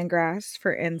lemongrass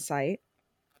for insight,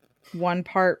 1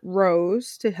 part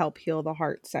rose to help heal the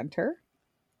heart center,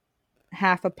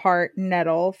 half a part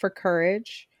nettle for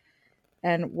courage,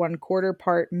 and 1/4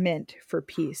 part mint for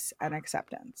peace and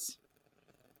acceptance.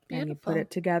 Beautiful. And you put it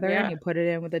together Yeah. and you put it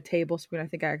in with a tablespoon. I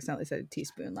think I accidentally said a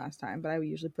teaspoon last time, but I would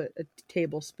usually put a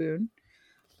tablespoon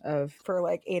for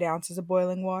like 8 ounces of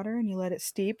boiling water, and you let it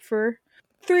steep for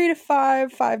 3 to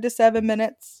 5, 5 to 7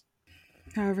 minutes.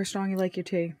 However strong you like your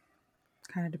tea.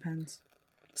 Kind of depends.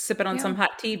 Sip it on some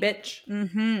hot tea, bitch.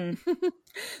 Mm-hmm.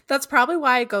 That's probably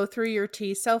why I go through your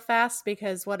tea so fast,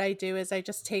 because what I do is I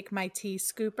just take my tea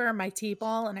scooper, my tea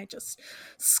ball, and I just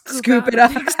scoop it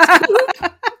out up. a big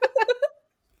scoop.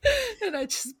 And I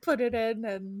just put it in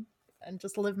and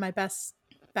just live my best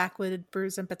backwood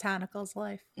brews and botanicals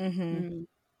life. Mm-hmm.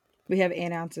 We have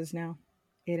 8 ounces now.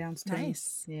 8 ounce tea.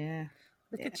 Nice. Yeah.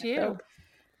 Look at you.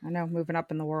 I know, moving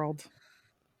up in the world.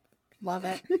 Love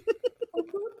it.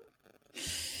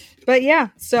 But yeah,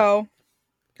 so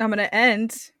I'm going to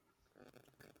end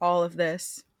all of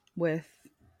this with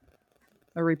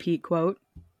a repeat quote.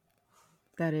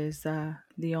 That is,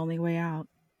 the only way out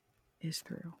is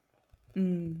through.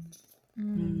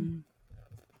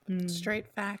 Straight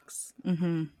facts.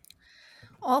 Mm-hmm.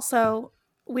 Also,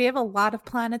 we have a lot of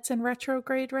planets in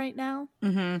retrograde right now.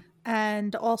 Mm-hmm.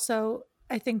 And also,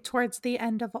 I think towards the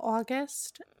end of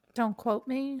August, don't quote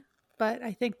me, but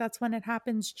I think that's when it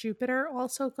happens. Jupiter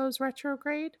also goes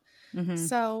retrograde. Mm-hmm.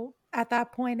 So at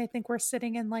that point, I think we're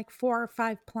sitting in like 4 or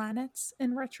 5 planets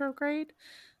in retrograde.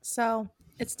 So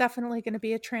it's definitely going to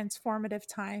be a transformative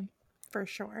time for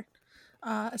sure.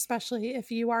 Especially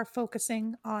if you are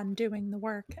focusing on doing the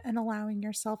work and allowing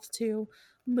yourself to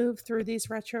move through these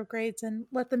retrogrades and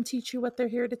let them teach you what they're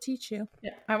here to teach you.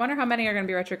 Yeah. I wonder how many are going to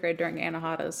be retrograde during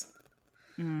Anahatas.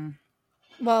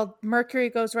 Well, Mercury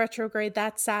goes retrograde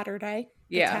that Saturday.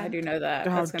 Yeah, 10th. I do know that.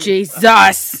 Oh, That's gonna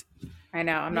Jesus. I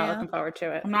know. I'm not looking forward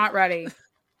to it. I'm not ready.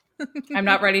 I'm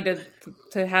not ready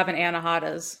to have an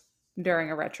Anahatas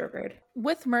during a retrograde.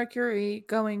 With Mercury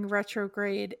going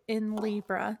retrograde in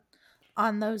Libra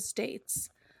on those dates,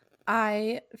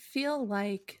 I feel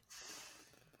like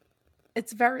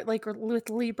it's very, like, with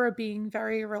Libra being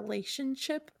very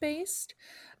relationship based,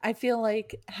 I feel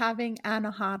like having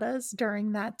anahatas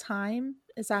during that time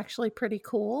is actually pretty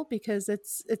cool, because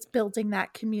it's building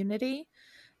that community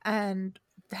and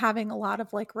having a lot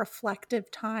of like reflective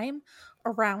time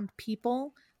around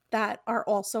people that are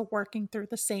also working through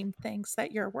the same things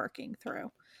that you're working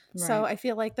through. So Right. I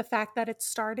feel like the fact that it's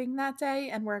starting that day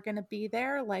and we're going to be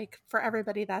there, like, for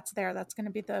everybody that's there, that's going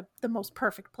to be the most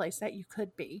perfect place that you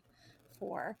could be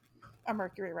for a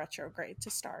Mercury retrograde to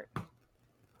start.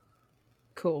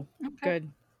 Cool. Okay.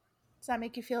 Good. Does that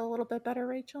make you feel a little bit better,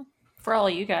 Rachel? For all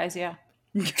of you guys, yeah.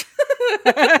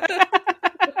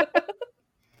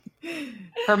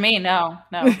 For me, no.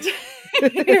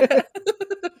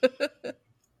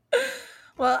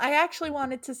 Well, I actually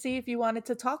wanted to see if you wanted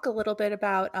to talk a little bit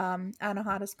about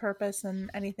Anahata's purpose and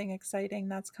anything exciting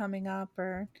that's coming up,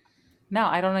 or... No,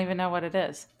 I don't even know what it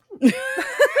is.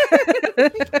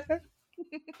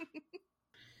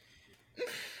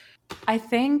 I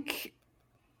think,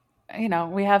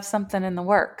 we have something in the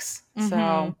works.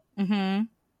 So I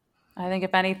think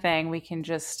if anything, we can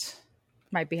just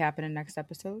might be happening next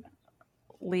episode.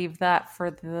 Leave that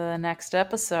for the next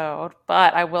episode.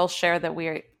 But I will share that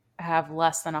we have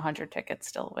less than 100 tickets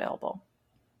still available.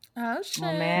 Oh, shit.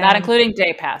 Oh, man. Not including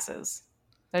day passes.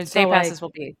 Those day like- passes will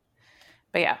be.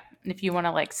 But yeah, if you want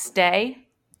to stay.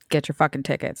 Get your fucking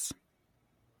tickets.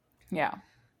 Yeah.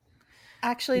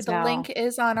 Actually, the link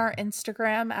is on our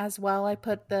Instagram as well. I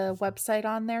put the website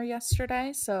on there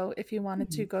yesterday. So if you wanted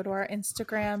to go to our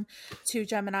Instagram, 2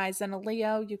 Geminis and a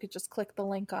Leo, you could just click the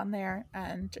link on there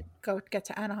and go get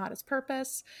to Anahata's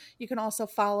Purpose. You can also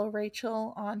follow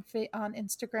Rachel on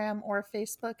Instagram or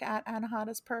Facebook at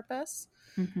Anahata's Purpose.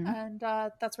 And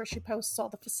that's where she posts all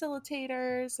the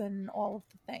facilitators and all of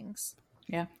the things.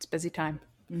 Yeah, it's busy time.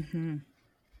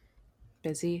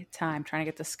 Busy time trying to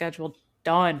get the schedule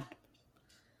done.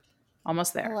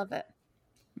 Almost there. I love it.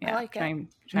 Yeah, I like trying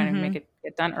to make it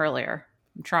get done earlier.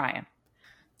 I'm trying.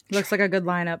 Looks like a good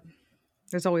lineup.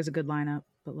 There's always a good lineup,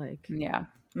 but yeah,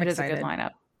 I'm it is a excited. good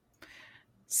lineup.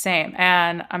 Same.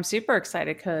 And I'm super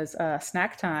excited because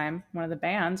Snack Time, one of the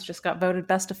bands, just got voted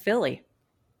Best of Philly.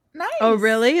 Nice. Oh,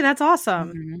 really? That's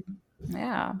awesome. Mm-hmm.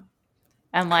 Yeah.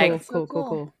 And like,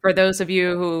 Cool. for those of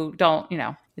you who don't,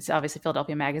 it's obviously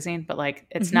Philadelphia Magazine, but like,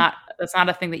 it's not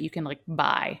a thing that you can like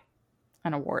buy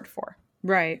an award for.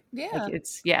 Right. Yeah. Like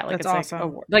it's That's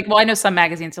awesome. Like, well, I know some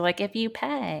magazines are like, if you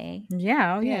pay,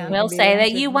 yeah, we'll say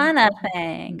that you won a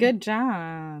thing. Good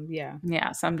job.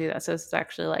 Yeah, some do that. So it's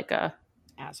actually like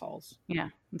assholes. Yeah,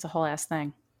 it's a whole ass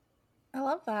thing. I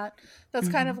love that. That's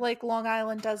kind of like Long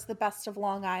Island does the Best of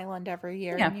Long Island every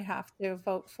year, and you have to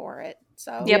vote for it.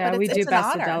 So but we do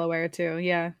Best of Delaware too.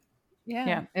 Yeah,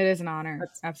 it is an honor.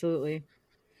 Absolutely.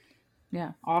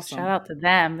 Yeah, awesome. Shout out to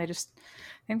them. I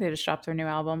think they just dropped their new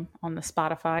album on the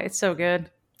Spotify. It's so good.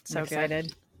 So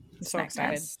excited. I'm so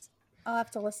excited. I'll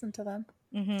have to listen to them.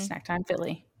 Snack Time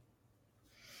Philly.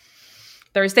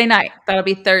 Thursday night. That'll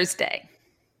be Thursday.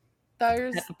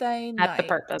 Thursday night. At the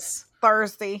Purpose.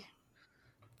 Thursday.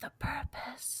 The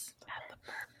Purpose. At the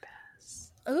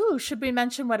Purpose. Ooh, should we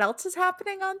mention what else is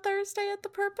happening on Thursday at the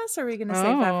Purpose? Or are we going to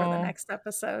save that for the next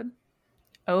episode?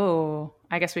 Oh,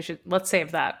 I guess we should. Let's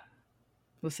save that.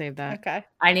 We'll save that. Okay.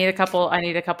 I need a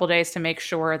couple days to make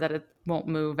sure that it won't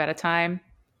move at a time.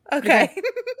 Okay.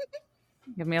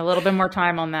 Give me a little bit more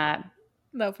time on that.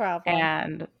 No problem.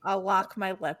 And I'll lock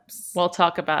my lips. We'll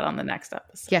talk about it on the next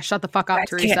episode. Yeah, shut the fuck up,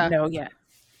 Teresa. Can't know yet.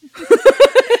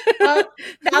 Well,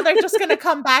 now they're just going to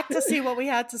come back to see what we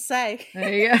had to say.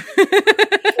 There you go.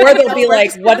 Or they'll be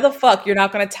like, what the fuck? You're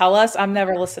not going to tell us? I'm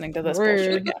never listening to this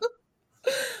bullshit again.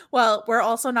 Well, we're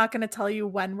also not going to tell you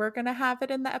when we're going to have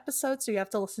it in the episode, so you have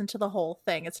to listen to the whole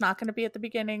thing. It's not going to be at the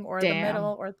beginning or the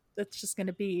middle, or it's just going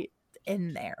to be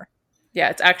in there. Yeah,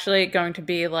 it's actually going to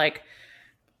be like,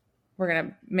 we're going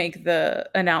to make the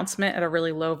announcement at a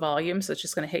really low volume, so it's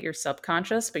just going to hit your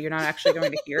subconscious, but you're not actually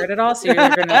going to hear it at all. So you're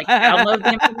going to like download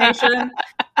the information,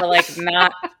 but like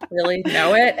not really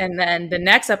know it. And then the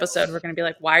next episode, we're going to be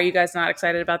like, why are you guys not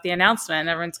excited about the announcement? And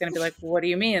everyone's going to be like, well, what do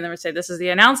you mean? And then we say, this is the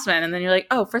announcement. And then you're like,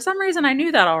 oh, for some reason I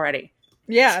knew that already.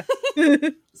 Yeah.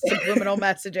 Subliminal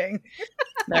messaging.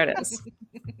 There it is.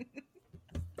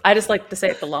 I just like to say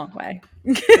it the long way.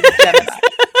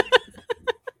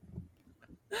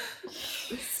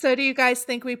 So do you guys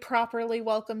think we properly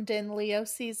welcomed in Leo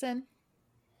season?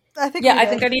 I think I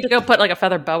think I need to go put like a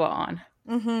feather boa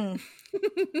on.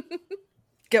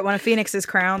 Get one of Phoenix's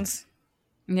crowns.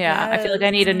 Yeah, yes. I feel like I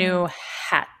need a new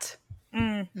hat.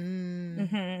 Nice.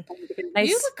 You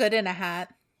look good in a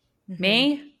hat.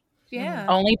 Me? Yeah.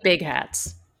 Only big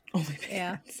hats. Only big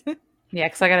hats. Yeah,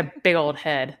 because I got a big old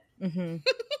head. And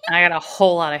I got a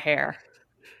whole lot of hair.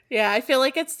 Yeah, I feel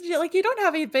like it's like you don't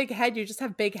have a big head, you just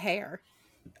have big hair.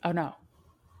 Oh, no.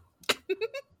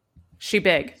 She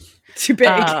big. Too big.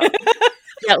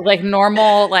 Yeah, like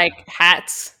normal like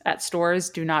hats at stores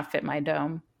do not fit my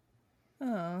dome.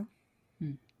 Oh.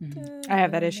 I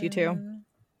have that issue too.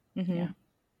 Yeah.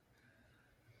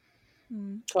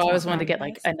 So I always wanted to get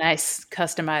like a nice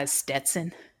customized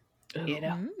Stetson. You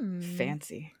know?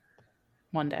 Fancy.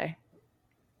 One day.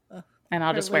 And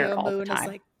I'll just wear it all the time.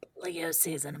 Like, Leo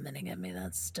season, I'm gonna get me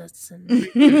that Stetson.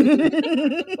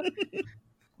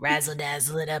 Razzle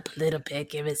dazzle it up a little bit,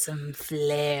 give it some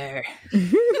flair.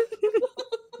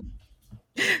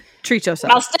 Treat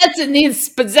yourself. My Stetson needs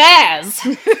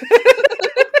pizzazz.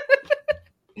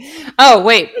 Oh,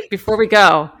 wait, before we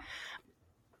go,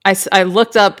 I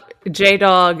looked up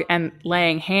J-Dog and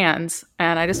laying hands,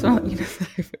 and I just want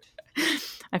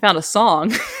I found a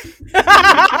song.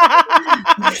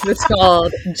 It's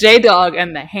called J-Dog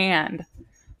and the Hand.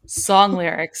 Song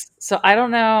lyrics. So I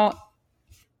don't know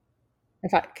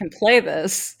if I can play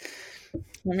this.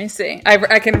 Let me see.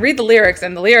 I can read the lyrics,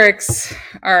 and the lyrics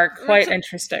are quite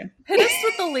interesting. Hit us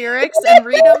with the lyrics and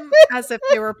read them as if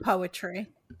they were poetry.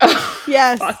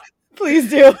 Yes. Fuck. Please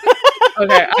do.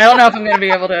 Okay. I don't know if I'm going to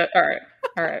be able to. All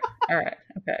right.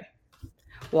 Okay.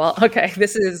 Well, okay.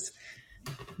 This is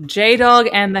J-Dog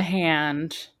and the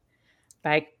Hand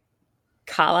by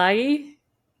Kalai.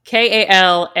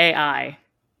 Kalai.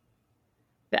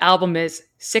 The album is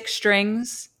Six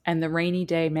Strings and the Rainy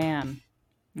Day Man.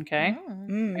 Okay.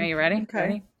 Are you ready? Okay.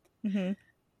 Ready? Mm-hmm.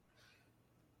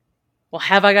 Well,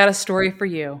 have I got a story for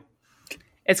you?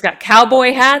 It's got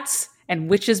cowboy hats and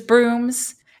witches'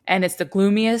 brooms, and it's the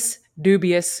gloomiest,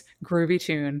 dubious, groovy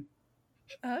tune.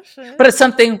 Oh, shit. But it's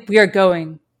something we are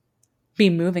going be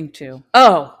moving to.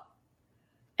 Oh,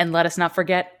 and let us not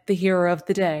forget the hero of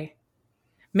the day,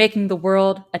 making the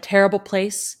world a terrible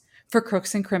place for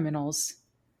crooks and criminals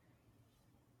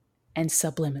and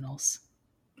subliminals.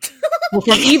 Well,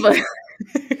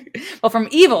 from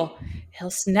evil, he'll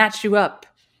snatch you up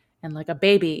and like a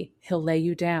baby, he'll lay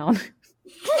you down.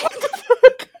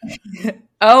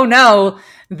 Oh no,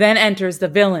 then enters the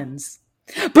villains.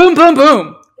 Boom, boom,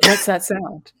 boom. What's that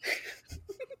sound?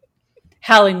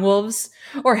 Howling wolves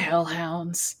or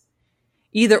hellhounds.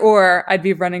 Either or, I'd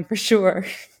be running for sure.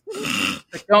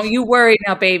 But don't you worry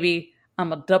now, baby.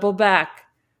 I'm a double back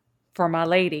for my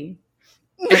lady.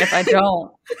 And if I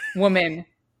don't, woman,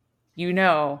 you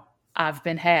know I've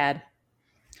been had.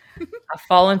 I've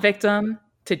fallen victim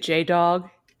to J-Dog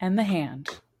and the Hand.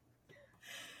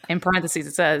 In parentheses,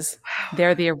 it says,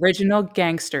 they're the original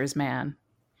gangsters, man.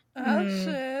 Oh,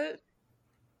 shit.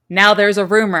 Now there's a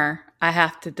rumor I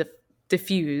have to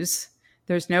diffuse.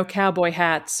 There's no cowboy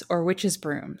hats or witches'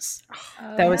 brooms.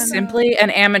 That was simply an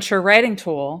amateur writing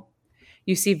tool.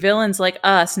 You see, villains like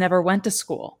us never went to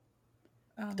school.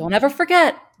 Don't ever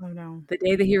forget the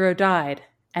day the hero died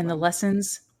and the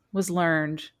lessons was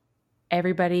learned.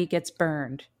 Everybody gets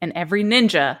burned and every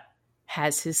ninja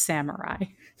has his samurai.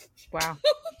 Wow.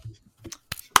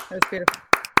 That was beautiful.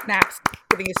 Snaps.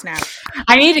 Giving you snaps.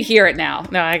 I need to hear it now.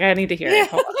 No, I need to hear it.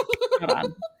 Hold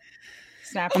on.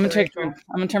 Snaps. I'm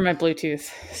gonna turn my Bluetooth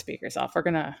speakers off. We're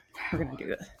gonna do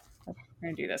this. We're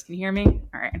gonna do this. Can you hear me?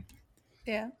 All right.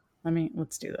 Yeah.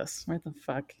 Let's do this. Where the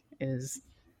fuck is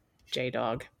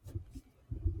J-Dog?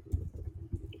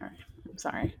 All right. I'm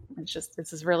sorry.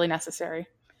 This is really necessary.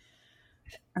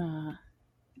 Really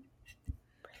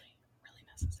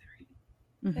necessary.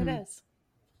 Mm-hmm. It is.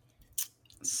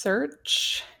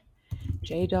 Search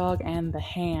J-Dog and the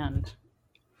Hand.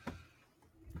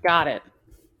 Got it.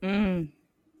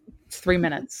 It's 3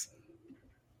 minutes.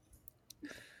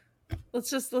 Let's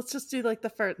just do like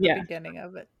the beginning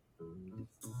of it.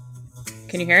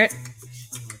 Can you hear it?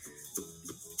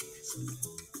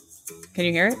 Can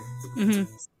you hear it? Mm-hmm.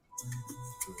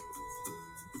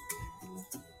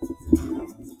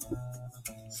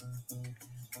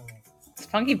 It's a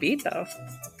funky beat though.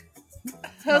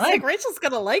 I was like, Rachel's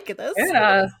gonna like this.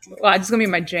 Yeah. Well, it's gonna be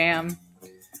my jam.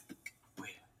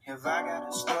 Have I got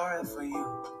a story for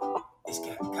you? It's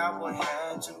got cowboy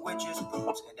hats and witches'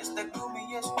 brooms, and it's the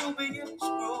gloomiest, groovy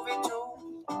too.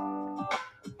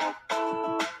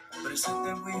 But it's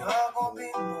something we all gonna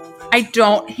be moving. I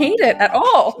don't hate it at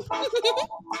all. So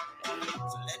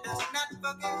let us not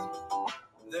forget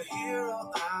the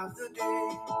hero of the day,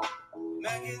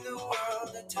 making the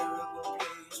world a terrible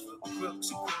place for crooks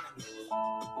and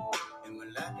criminals and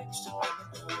melodic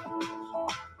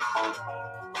subliminals.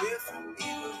 We're from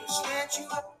evil to snatch you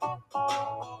up.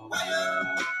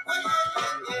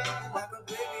 Like a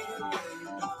baby.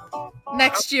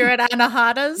 Next year at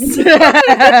Anahata's.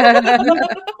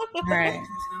 All right.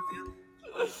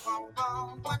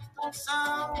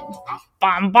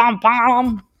 Bom, bom,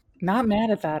 bom. Not mad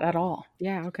at that at all.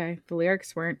 Yeah, okay. The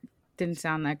lyrics didn't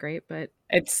sound that great, but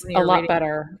it's a lot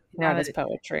better than this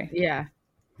poetry. Yeah.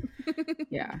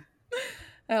 Yeah.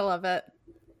 I love it.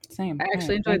 Same. I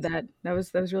actually enjoyed that. That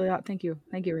was really hot. Thank you,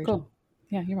 Rachel. Cool.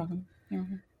 Yeah, you're welcome.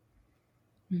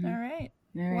 Mm-hmm. All right.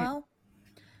 Well,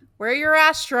 we're your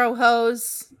Astro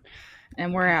hoes,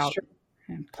 and we're out.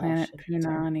 And Planet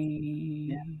Punani.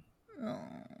 Yeah. Oh.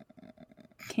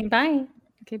 Okay, bye.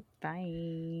 Okay,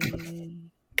 bye.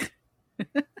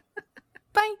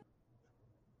 Bye.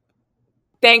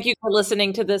 Thank you for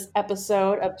listening to this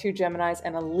episode of Two Geminis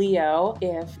and a Leo.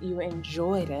 If you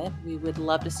enjoyed it, we would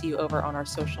love to see you over on our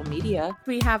social media.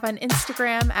 We have on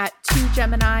Instagram at Two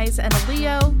Geminis and a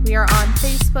Leo. We are on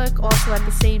Facebook, also at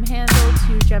the same handle,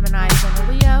 Two Geminis and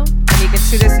a Leo. And you can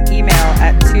shoot us an email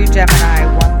at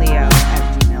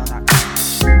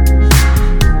 2gemini1leo@gmail.com.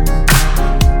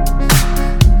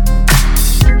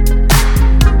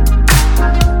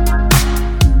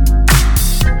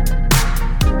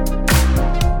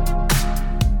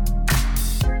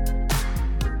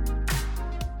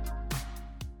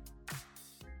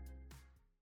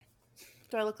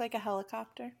 Do I look like a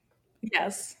helicopter?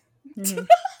 Yes. Mm-hmm.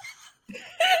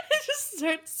 It just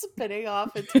starts spinning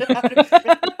off into outer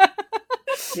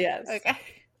space. Yes. Okay.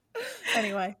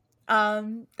 Anyway,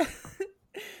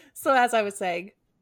 so as I was saying,